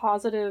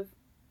positive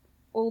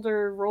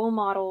older role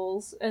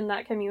models in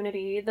that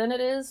community, then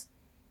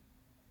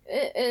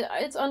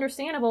it's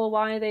understandable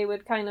why they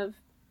would kind of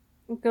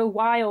go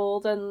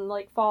wild and,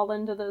 like, fall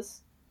into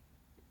this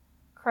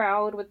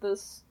crowd with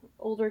this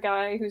older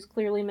guy who's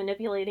clearly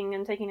manipulating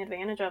and taking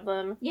advantage of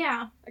them.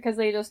 Yeah. Because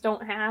they just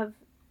don't have,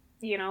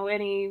 you know,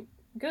 any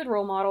good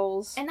role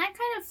models. And that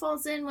kind of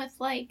falls in with,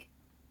 like,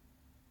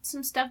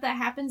 some stuff that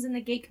happens in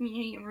the gay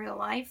community in real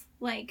life.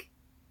 Like,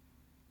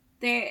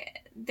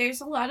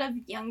 there's a lot of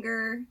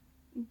younger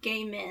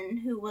gay men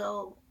who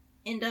will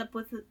end up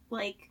with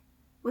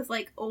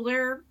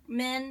older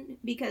men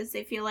because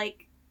they feel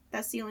like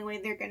that's the only way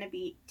they're going to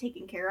be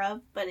taken care of,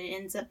 but it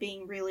ends up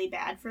being really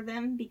bad for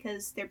them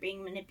because they're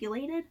being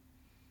manipulated.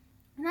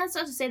 And that's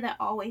not to say that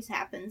always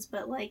happens,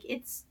 but, like,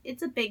 it's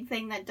a big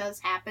thing that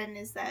does happen,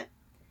 is that,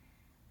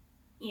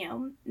 you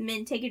know,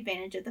 men take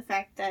advantage of the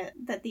fact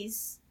that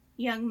these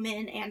young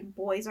men and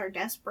boys are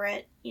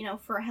desperate, you know,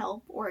 for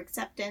help or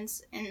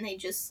acceptance, and they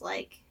just,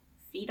 like,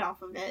 feed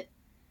off of it.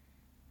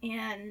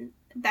 And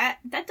that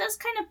does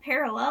kind of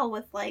parallel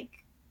with,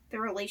 like, the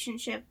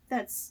relationship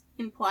that's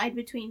implied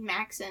between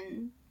Max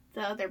and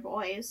the other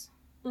boys.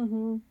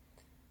 Mm-hmm.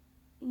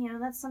 You know,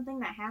 that's something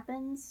that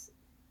happens,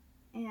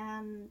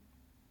 and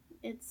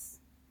it's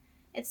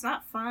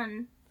not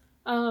fun.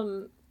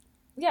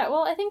 Yeah,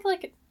 well, I think,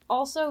 like,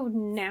 also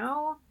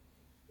now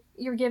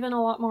you're given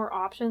a lot more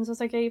options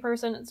as a gay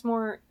person. It's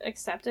more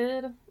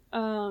accepted.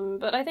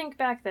 But I think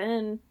back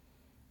then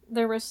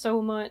there was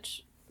so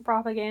much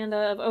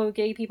propaganda of, oh,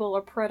 gay people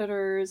are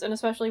predators, and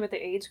especially with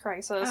the AIDS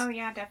crisis. Oh,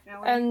 yeah,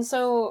 definitely. And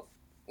so,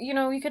 you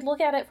know, you could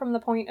look at it from the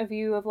point of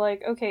view of,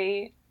 like,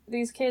 okay,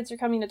 these kids are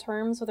coming to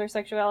terms with their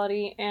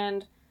sexuality,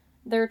 and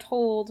they're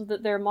told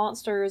that they're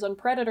monsters and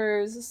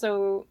predators,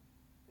 so,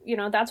 you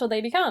know, that's what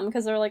they become,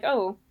 because they're like,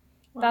 oh,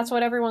 well, that's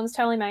what everyone's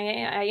telling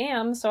me I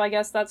am, so I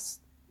guess that's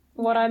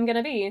what I'm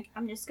gonna be.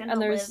 I'm just gonna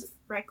live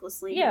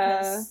recklessly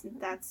because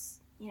that's,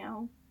 you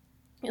know...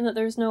 And that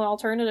there's no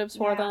alternatives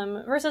for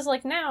them. Versus,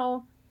 like,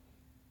 now,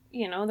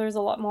 you know, there's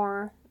a lot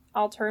more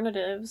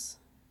alternatives,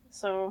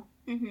 so...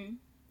 Mm-hmm.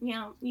 You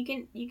know, you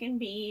can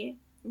be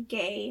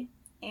gay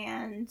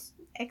and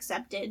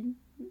accepted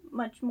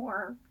much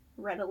more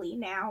readily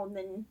now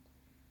than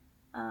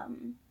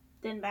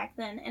back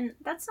then. And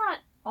that's not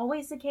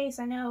always the case.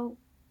 I know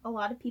a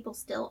lot of people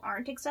still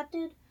aren't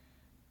accepted,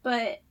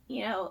 but,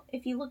 you know,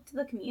 if you look to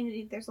the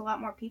community, there's a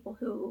lot more people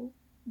who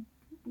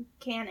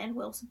can and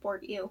will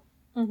support you,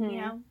 Mm-hmm.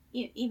 you know,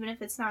 even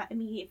if it's not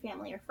immediate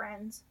family or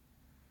friends.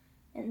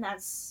 And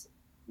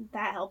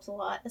that helps a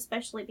lot,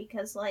 especially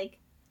because, like,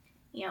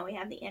 you know, we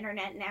have the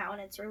internet now, and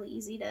it's really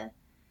easy to,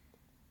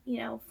 you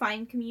know,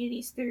 find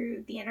communities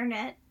through the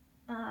internet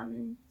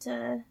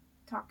to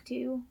talk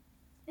to.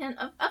 And,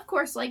 of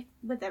course, like,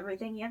 with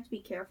everything, you have to be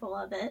careful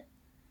of it.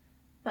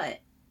 But,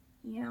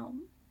 you know,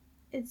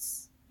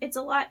 it's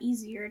a lot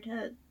easier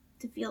to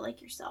feel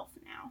like yourself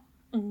now.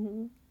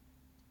 Mm-hmm.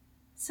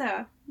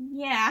 So,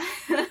 yeah.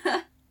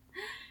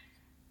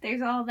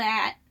 There's all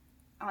that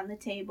on the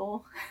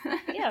table.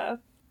 Yeah.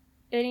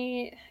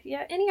 Any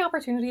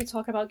opportunity to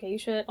talk about gay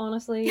shit,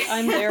 honestly,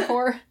 I'm there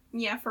for.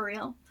 Yeah, for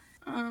real.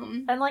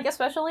 And, like,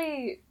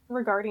 especially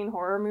regarding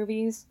horror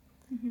movies,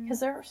 because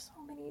there are so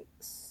many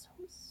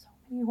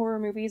horror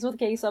movies with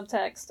gay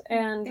subtext,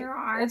 and there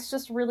are. It's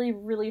just really,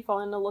 really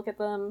fun to look at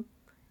them.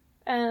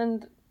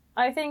 And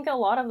I think a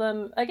lot of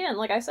them, again,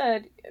 like I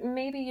said,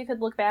 maybe you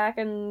could look back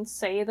and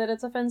say that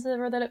it's offensive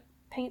or that it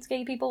paints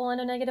gay people in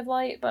a negative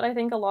light, but I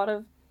think a lot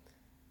of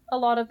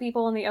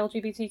people in the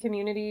LGBT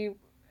community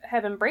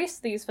have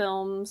embraced these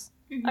films.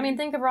 Mm-hmm. I mean,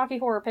 think of Rocky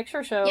Horror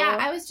Picture Show. Yeah,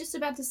 I was just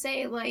about to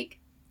say, like,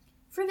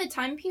 for the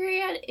time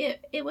period,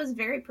 it was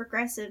very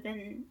progressive,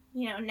 and,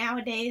 you know,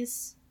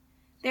 nowadays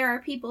there are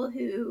people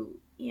who,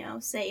 you know,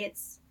 say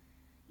it's,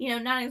 you know,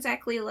 not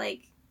exactly,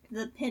 like,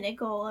 the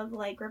pinnacle of,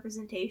 like,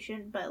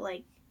 representation, but,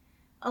 like,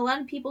 a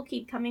lot of people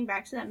keep coming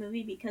back to that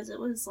movie because it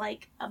was,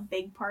 like, a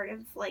big part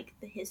of, like,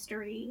 the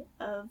history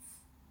of,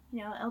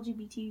 you know,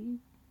 LGBT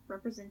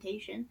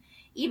representation.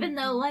 Even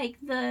though, like,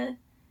 the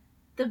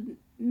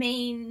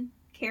main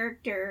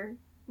character,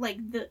 like,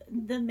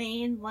 the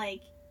main,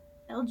 like,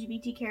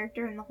 LGBT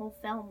character in the whole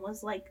film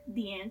was, like,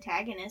 the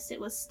antagonist, it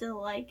was still,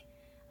 like,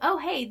 oh,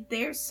 hey,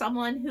 there's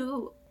someone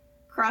who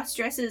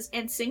cross-dresses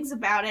and sings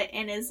about it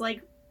and is,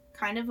 like,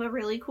 kind of a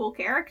really cool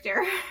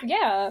character.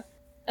 Yeah.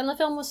 And the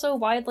film was so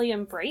widely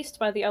embraced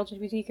by the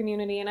LGBT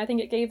community, and I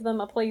think it gave them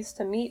a place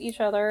to meet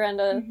each other and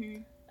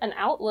an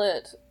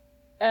outlet,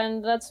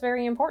 and that's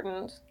very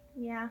important.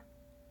 Yeah.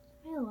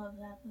 I love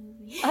that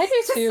movie. I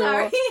do too.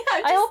 Sorry,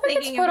 I hope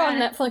it gets put on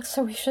Netflix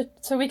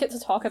so we get to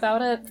talk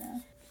about it.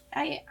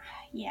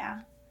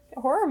 Yeah.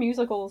 Horror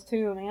musicals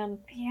too, man.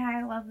 Yeah,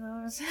 I love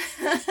those.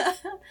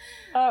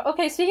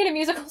 Okay, speaking of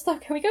musicals though,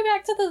 can we go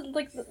back to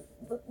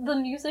the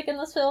music in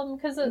this film?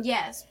 Because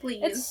yes,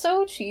 please. It's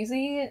so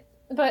cheesy,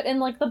 but in,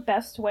 like, the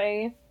best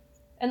way.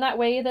 In that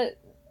way that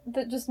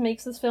just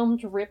makes this film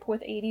drip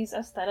with 80s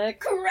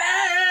aesthetic.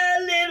 Cry,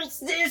 little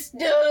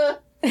sister!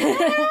 And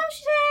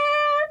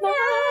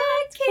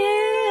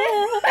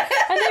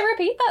they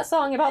repeat that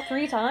song about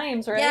 3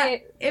 times, right? Yeah,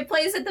 it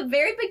plays at the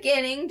very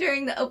beginning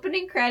during the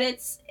opening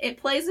credits. It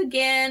plays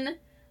again,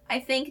 I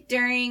think,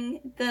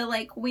 during the,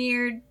 like,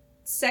 weird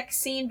sex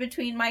scene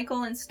between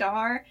Michael and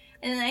Star.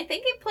 And then I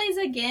think it plays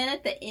again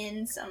at the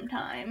end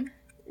sometime.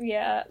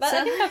 Yeah,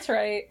 I think that's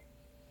right.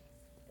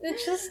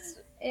 It's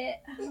just...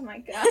 oh my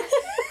gosh.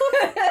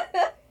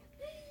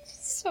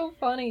 So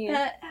funny.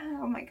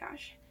 Oh my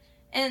gosh.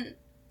 And,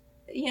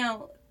 you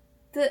know,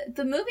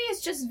 the movie is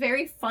just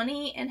very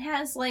funny and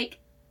has, like,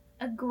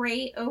 a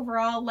great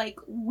overall, like,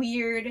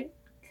 weird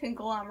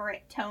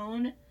conglomerate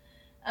tone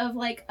of,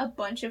 like, a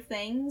bunch of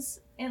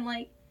things. And,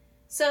 like,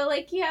 so,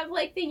 like, you have,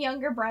 like, the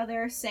younger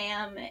brother,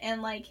 Sam,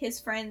 and, like, his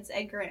friends,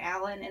 Edgar and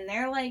Alan, and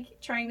they're,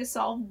 like, trying to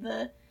solve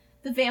the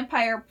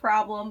vampire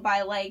problem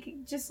by, like,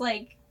 just,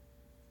 like,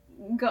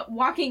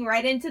 walking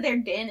right into their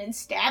den and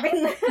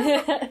stabbing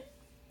them.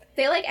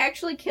 They, like,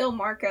 actually kill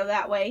Marco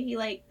that way.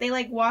 They,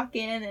 like, walk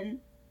in and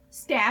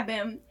stab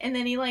him, and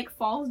then he, like,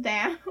 falls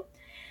down.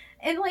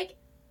 And, like,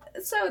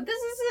 so this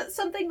isn't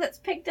something that's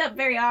picked up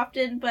very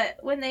often, but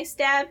when they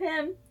stab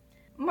him,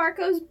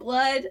 Marco's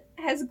blood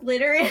has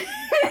glitter in it.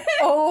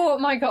 Oh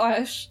my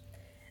gosh.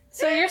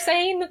 So you're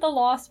saying that the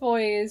Lost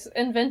Boys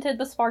invented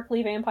the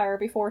sparkly vampire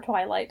before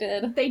Twilight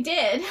did? They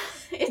did.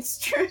 It's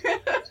true.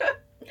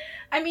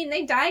 I mean,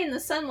 they die in the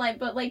sunlight,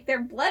 but, like,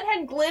 their blood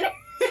had glitter in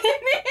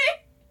it.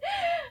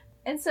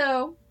 And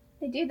so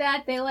they do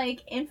that. They,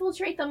 like,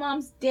 infiltrate the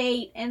mom's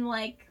date and,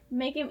 like,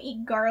 make him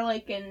eat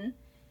garlic and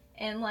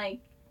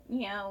like,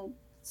 you know,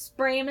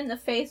 spray him in the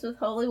face with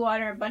holy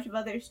water and a bunch of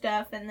other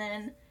stuff. And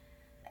then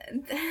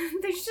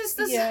there's just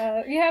this...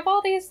 Yeah, you have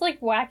all these,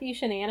 like, wacky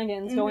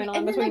shenanigans going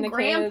on between the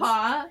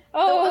grandpa, kids.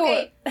 Oh,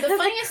 okay. The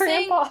funniest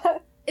thing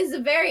is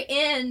the very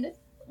end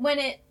when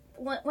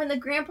the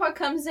grandpa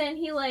comes in.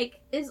 He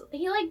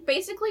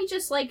basically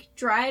just, like,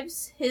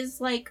 drives his,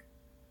 like,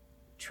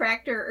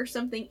 tractor or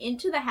something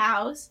into the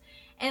house,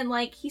 and,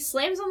 like, he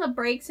slams on the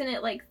brakes and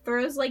it, like,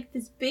 throws, like,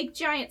 this big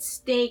giant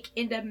stake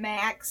into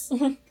Max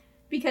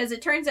because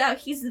it turns out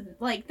he's,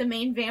 like, the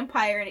main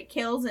vampire and it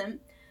kills him.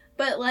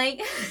 But,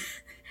 like,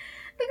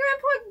 the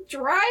grandpa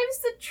drives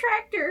the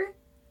tractor,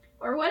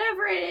 or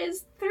whatever it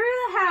is, through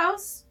the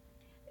house,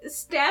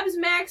 stabs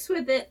Max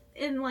with it,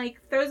 and, like,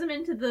 throws him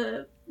into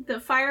the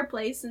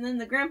fireplace, and then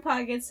the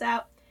grandpa gets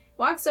out,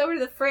 walks over to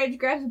the fridge,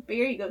 grabs a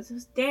beer, he goes,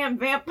 those damn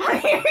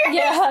vampires!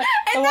 Yeah.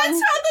 And that's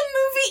how the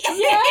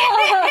movie Yeah.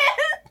 ends!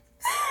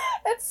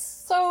 It's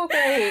so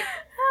great.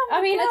 Oh my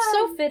I mean, God. it's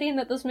so fitting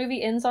that this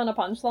movie ends on a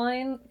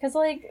punchline, because,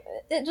 like,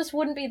 it just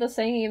wouldn't be the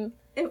same.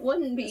 It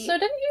wouldn't be. So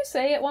didn't you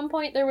say at one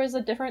point there was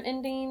a different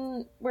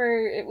ending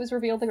where it was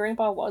revealed the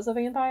grandpa was a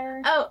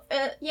vampire? Oh,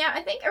 yeah,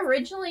 I think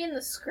originally in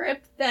the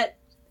script that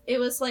it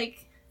was,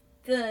 like,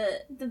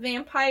 the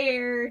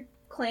vampire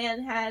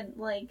clan had,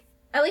 like,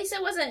 at least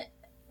it wasn't,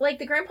 like,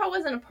 the grandpa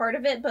wasn't a part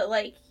of it, but,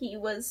 like, he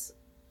was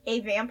a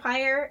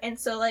vampire, and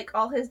so, like,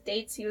 all his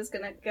dates he was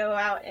gonna go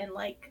out and,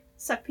 like,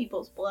 suck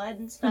people's blood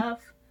and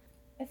stuff.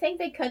 I think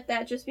they cut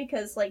that just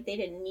because, like, they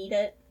didn't need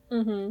it.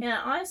 Mm-hmm. And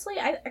honestly,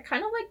 I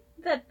kind of like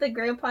that the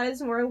grandpa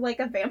is more like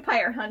a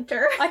vampire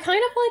hunter. I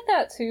kind of like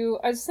that too.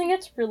 I just think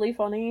it's really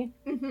funny.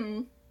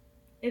 Mm-hmm.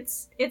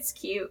 It's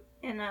cute.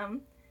 And,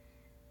 and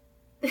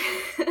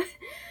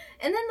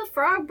then the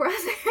Frog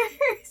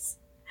Brothers.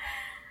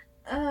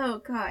 Oh,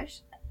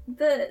 gosh.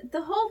 The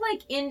whole,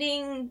 like,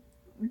 ending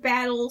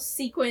battle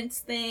sequence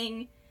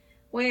thing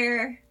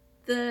where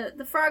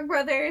the Frog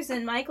Brothers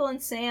and Michael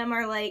and Sam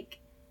are, like,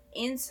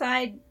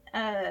 inside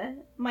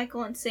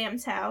Michael and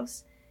Sam's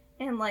house,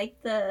 and, like,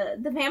 the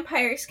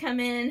vampires come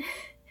in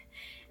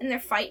and they're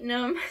fighting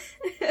them.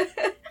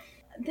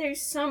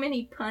 There's so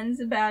many puns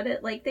about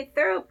it. Like, they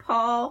throw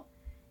Paul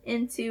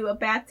into a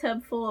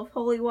bathtub full of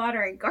holy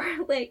water and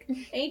garlic, and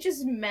he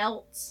just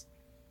melts.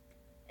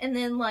 And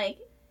then, like,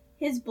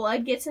 his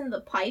blood gets into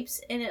the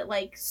pipes, and it,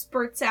 like,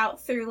 spurts out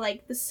through,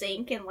 like, the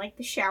sink and, like,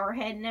 the shower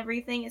head and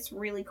everything. It's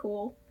really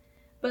cool.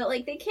 But,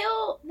 like, they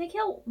kill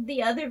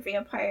the other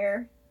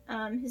vampire.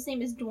 His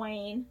name is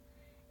Dwayne.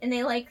 And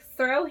they, like,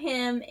 throw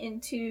him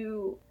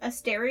into a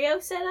stereo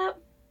setup.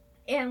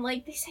 And,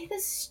 like, they say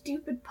this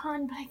stupid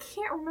pun, but I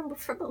can't remember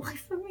for the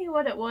life of me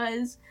what it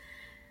was.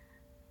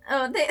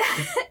 Oh,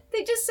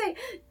 they just say,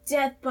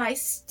 death by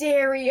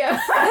stereo.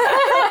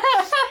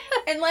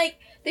 And, like,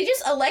 they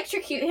just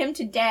electrocute him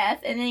to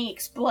death, and then he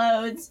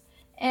explodes.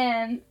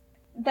 And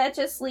that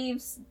just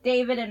leaves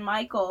David and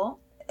Michael.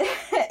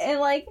 And,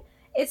 like,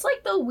 it's,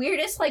 like, the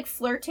weirdest, like,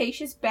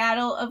 flirtatious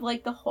battle of,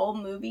 like, the whole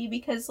movie,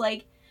 because,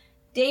 like,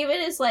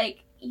 David is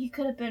like, you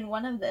could have been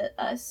one of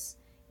us,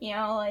 you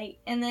know, like,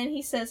 and then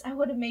he says, I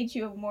would have made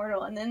you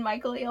immortal, and then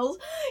Michael yells,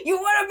 you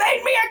would have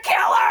made me a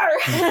killer!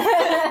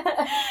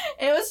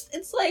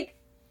 It's like,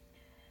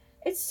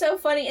 it's so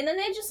funny, and then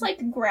they just,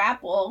 like,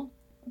 grapple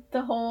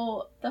the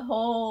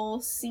whole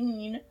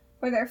scene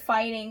where they're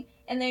fighting,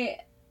 and it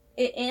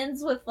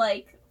ends with,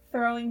 like,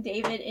 throwing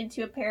David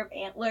into a pair of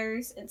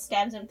antlers and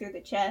stabs him through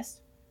the chest.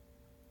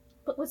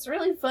 But what's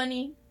really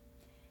funny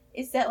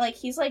is that, like,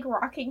 he's, like,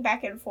 rocking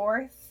back and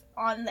forth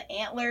on the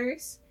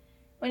antlers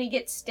when he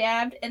gets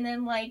stabbed, and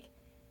then, like,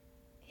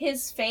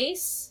 his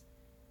face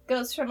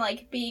goes from,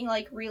 like, being,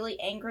 like, really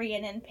angry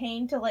and in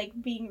pain to, like,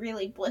 being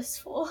really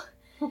blissful.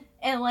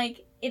 And,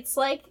 like, it's,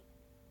 like,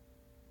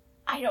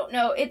 I don't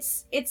know, it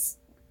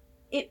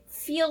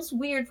feels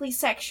weirdly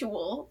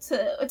sexual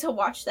to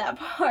watch that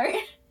part.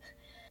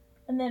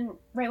 And then,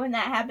 right when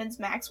that happens,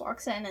 Max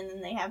walks in, and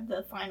then they have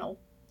the final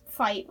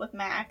fight with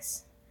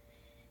Max.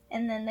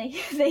 And then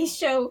they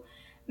show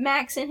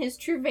Max in his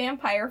true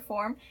vampire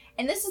form.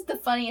 And this is the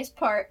funniest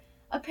part.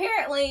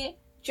 Apparently,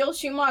 Joel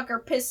Schumacher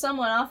pissed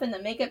someone off in the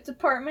makeup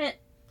department.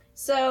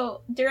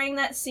 So, during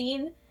that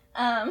scene,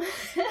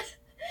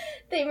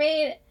 they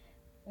made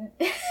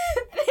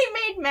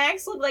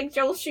Max look like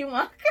Joel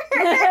Schumacher.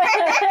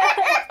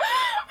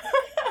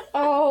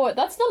 Oh,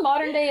 that's the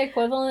modern day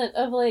equivalent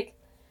of, like,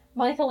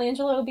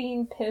 Michelangelo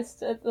being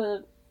pissed at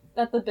the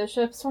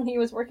bishops when he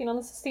was working on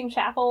the Sistine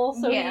Chapel.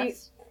 So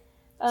yes.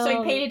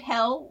 So he painted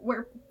hell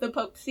where the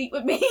Pope's seat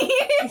would be.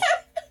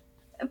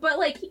 But,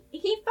 like,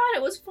 he thought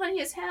it was funny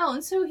as hell,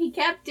 and so he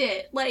kept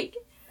it. Like,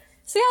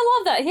 see, I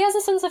love that. He has a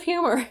sense of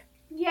humor.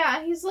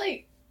 Yeah, he's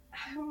like,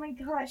 oh my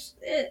gosh,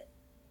 it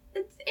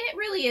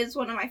really is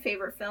one of my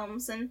favorite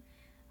films, and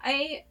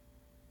I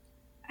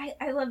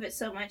love it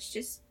so much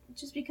just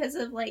because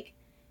of, like,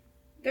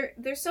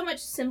 there's so much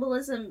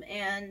symbolism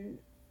and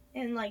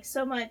like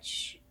so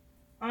much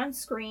on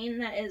screen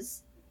that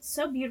is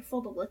so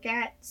beautiful to look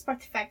at, despite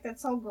the fact that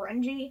it's all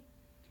grungy.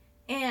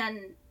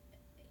 And,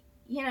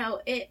 you know,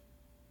 it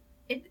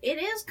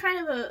is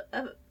kind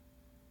of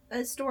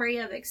a story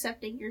of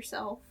accepting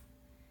yourself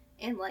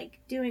and, like,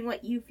 doing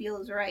what you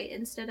feel is right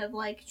instead of,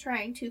 like,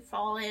 trying to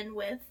fall in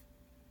with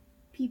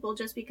people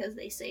just because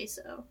they say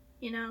so,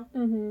 you know?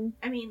 Mm-hmm.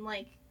 I mean,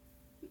 like,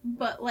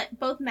 but, like,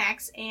 both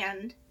Max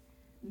and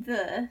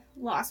the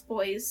Lost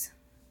Boys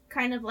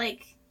kind of,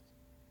 like,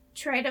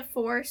 try to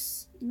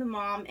force the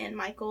mom and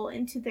Michael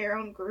into their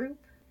own group.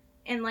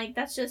 And, like,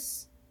 that's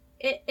just,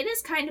 it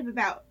is kind of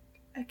about,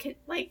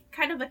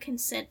 kind of a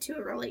consent to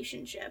a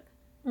relationship.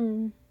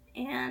 Mm.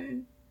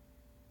 And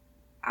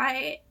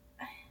I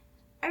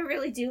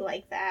really do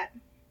like that.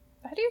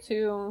 I do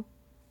too.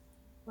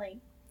 Like,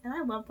 and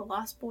I love the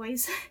Lost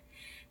Boys.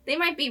 They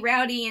might be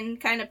rowdy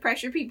and kind of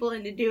pressure people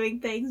into doing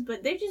things,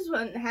 but they just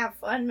want to have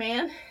fun,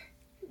 man.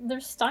 They're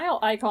style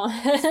icons.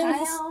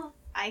 Style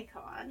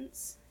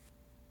icons.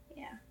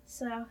 Yeah.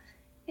 So,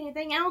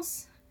 anything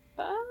else?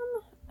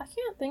 I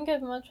can't think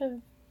of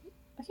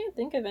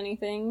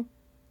anything.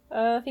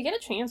 If you get a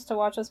chance to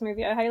watch this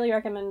movie, I highly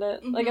recommend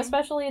it. Mm-hmm. Like,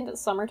 especially in the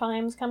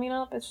summertime's coming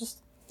up, it's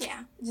just...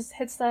 Yeah. It just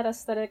hits that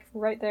aesthetic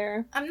right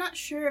there. I'm not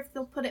sure if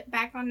they'll put it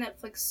back on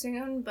Netflix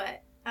soon,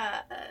 but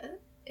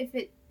if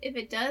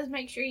it does,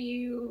 make sure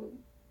you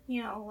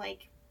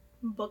like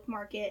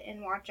bookmark it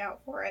and watch out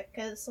for it,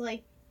 because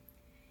like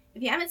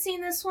if you haven't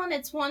seen this one,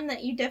 it's one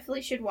that you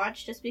definitely should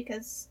watch just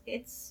because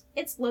it's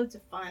loads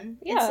of fun.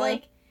 Yeah.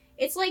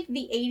 It's like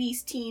the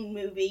 80s teen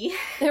movie.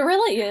 It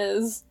really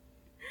is.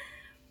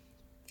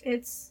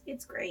 It's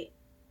great.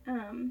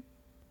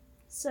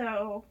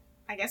 So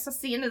I guess that's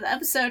the end of the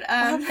episode.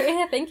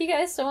 Okay, thank you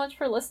guys so much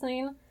for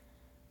listening.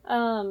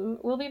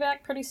 We'll be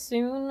back pretty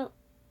soon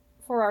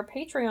for our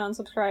Patreon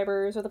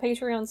subscribers with a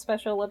Patreon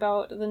special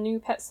about the new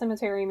Pet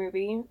Sematary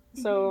movie.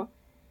 So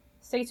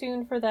stay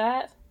tuned for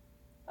that.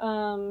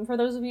 For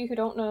those of you who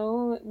don't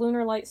know,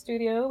 Lunar Light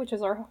Studio, which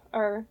is our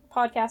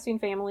podcasting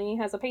family,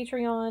 has a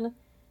Patreon.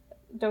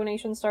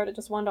 Donations start at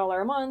just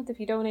 $1 a month. If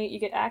you donate, you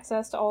get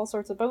access to all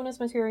sorts of bonus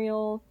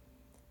material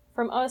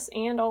from us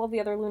and all of the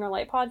other Lunar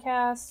Light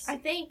podcasts. I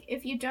think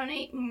if you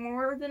donate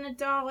more than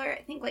 $1,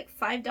 I think like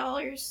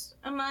 $5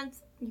 a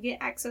month, you get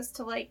access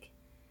to like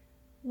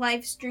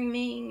live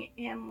streaming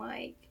and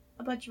like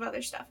a bunch of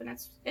other stuff, and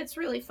it's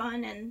really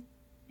fun and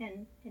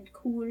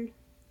cool.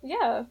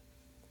 Yeah.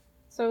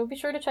 So be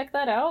sure to check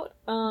that out.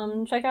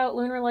 Check out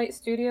Lunar Light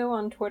Studio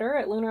on Twitter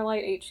at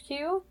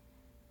LunarLightHQ.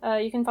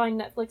 You can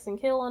find Netflix and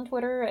Kill on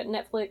Twitter at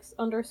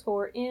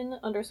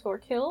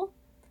Netflix_in_kill.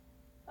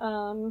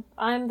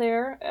 I'm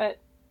there at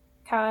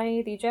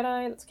Kai the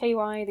Jedi. That's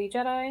KY the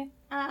Jedi.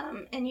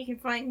 And you can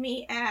find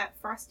me at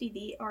Frosty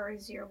the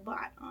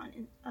R0bot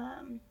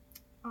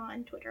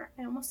on Twitter.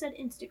 I almost said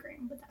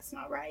Instagram, but that's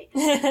not right.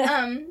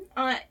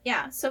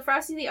 Yeah, so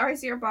Frosty the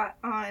R0bot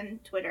on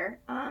Twitter.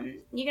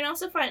 You can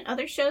also find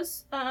other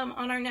shows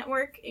on our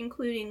network,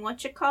 including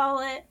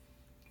Whatchacallit,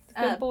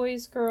 Good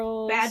Boys,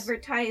 Girls,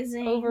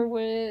 Badvertising,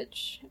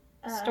 Overwitch,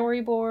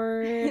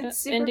 Storyboard,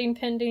 Ending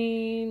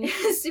Pending,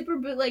 Super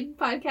Bootleg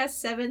Podcast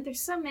 7. There's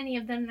so many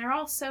of them. They're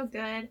all so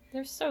good.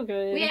 They're so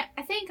good.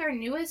 I think our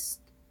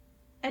newest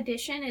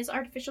addition is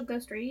Artificial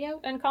Ghost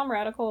Radio. And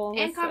Comradical.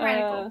 And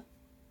Comradical.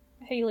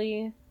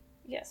 Haley.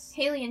 Yes.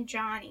 Haley and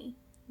Johnny.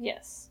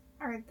 Yes.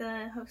 Are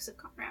the hosts of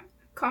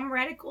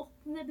Comradical.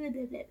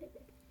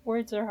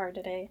 Words are hard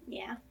today.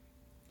 Yeah.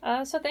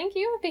 So thank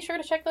you. Be sure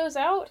to check those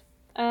out.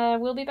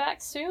 We'll be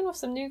back soon with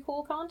some new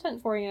cool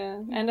content for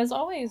you. And as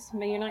always,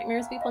 may your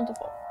nightmares be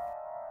plentiful.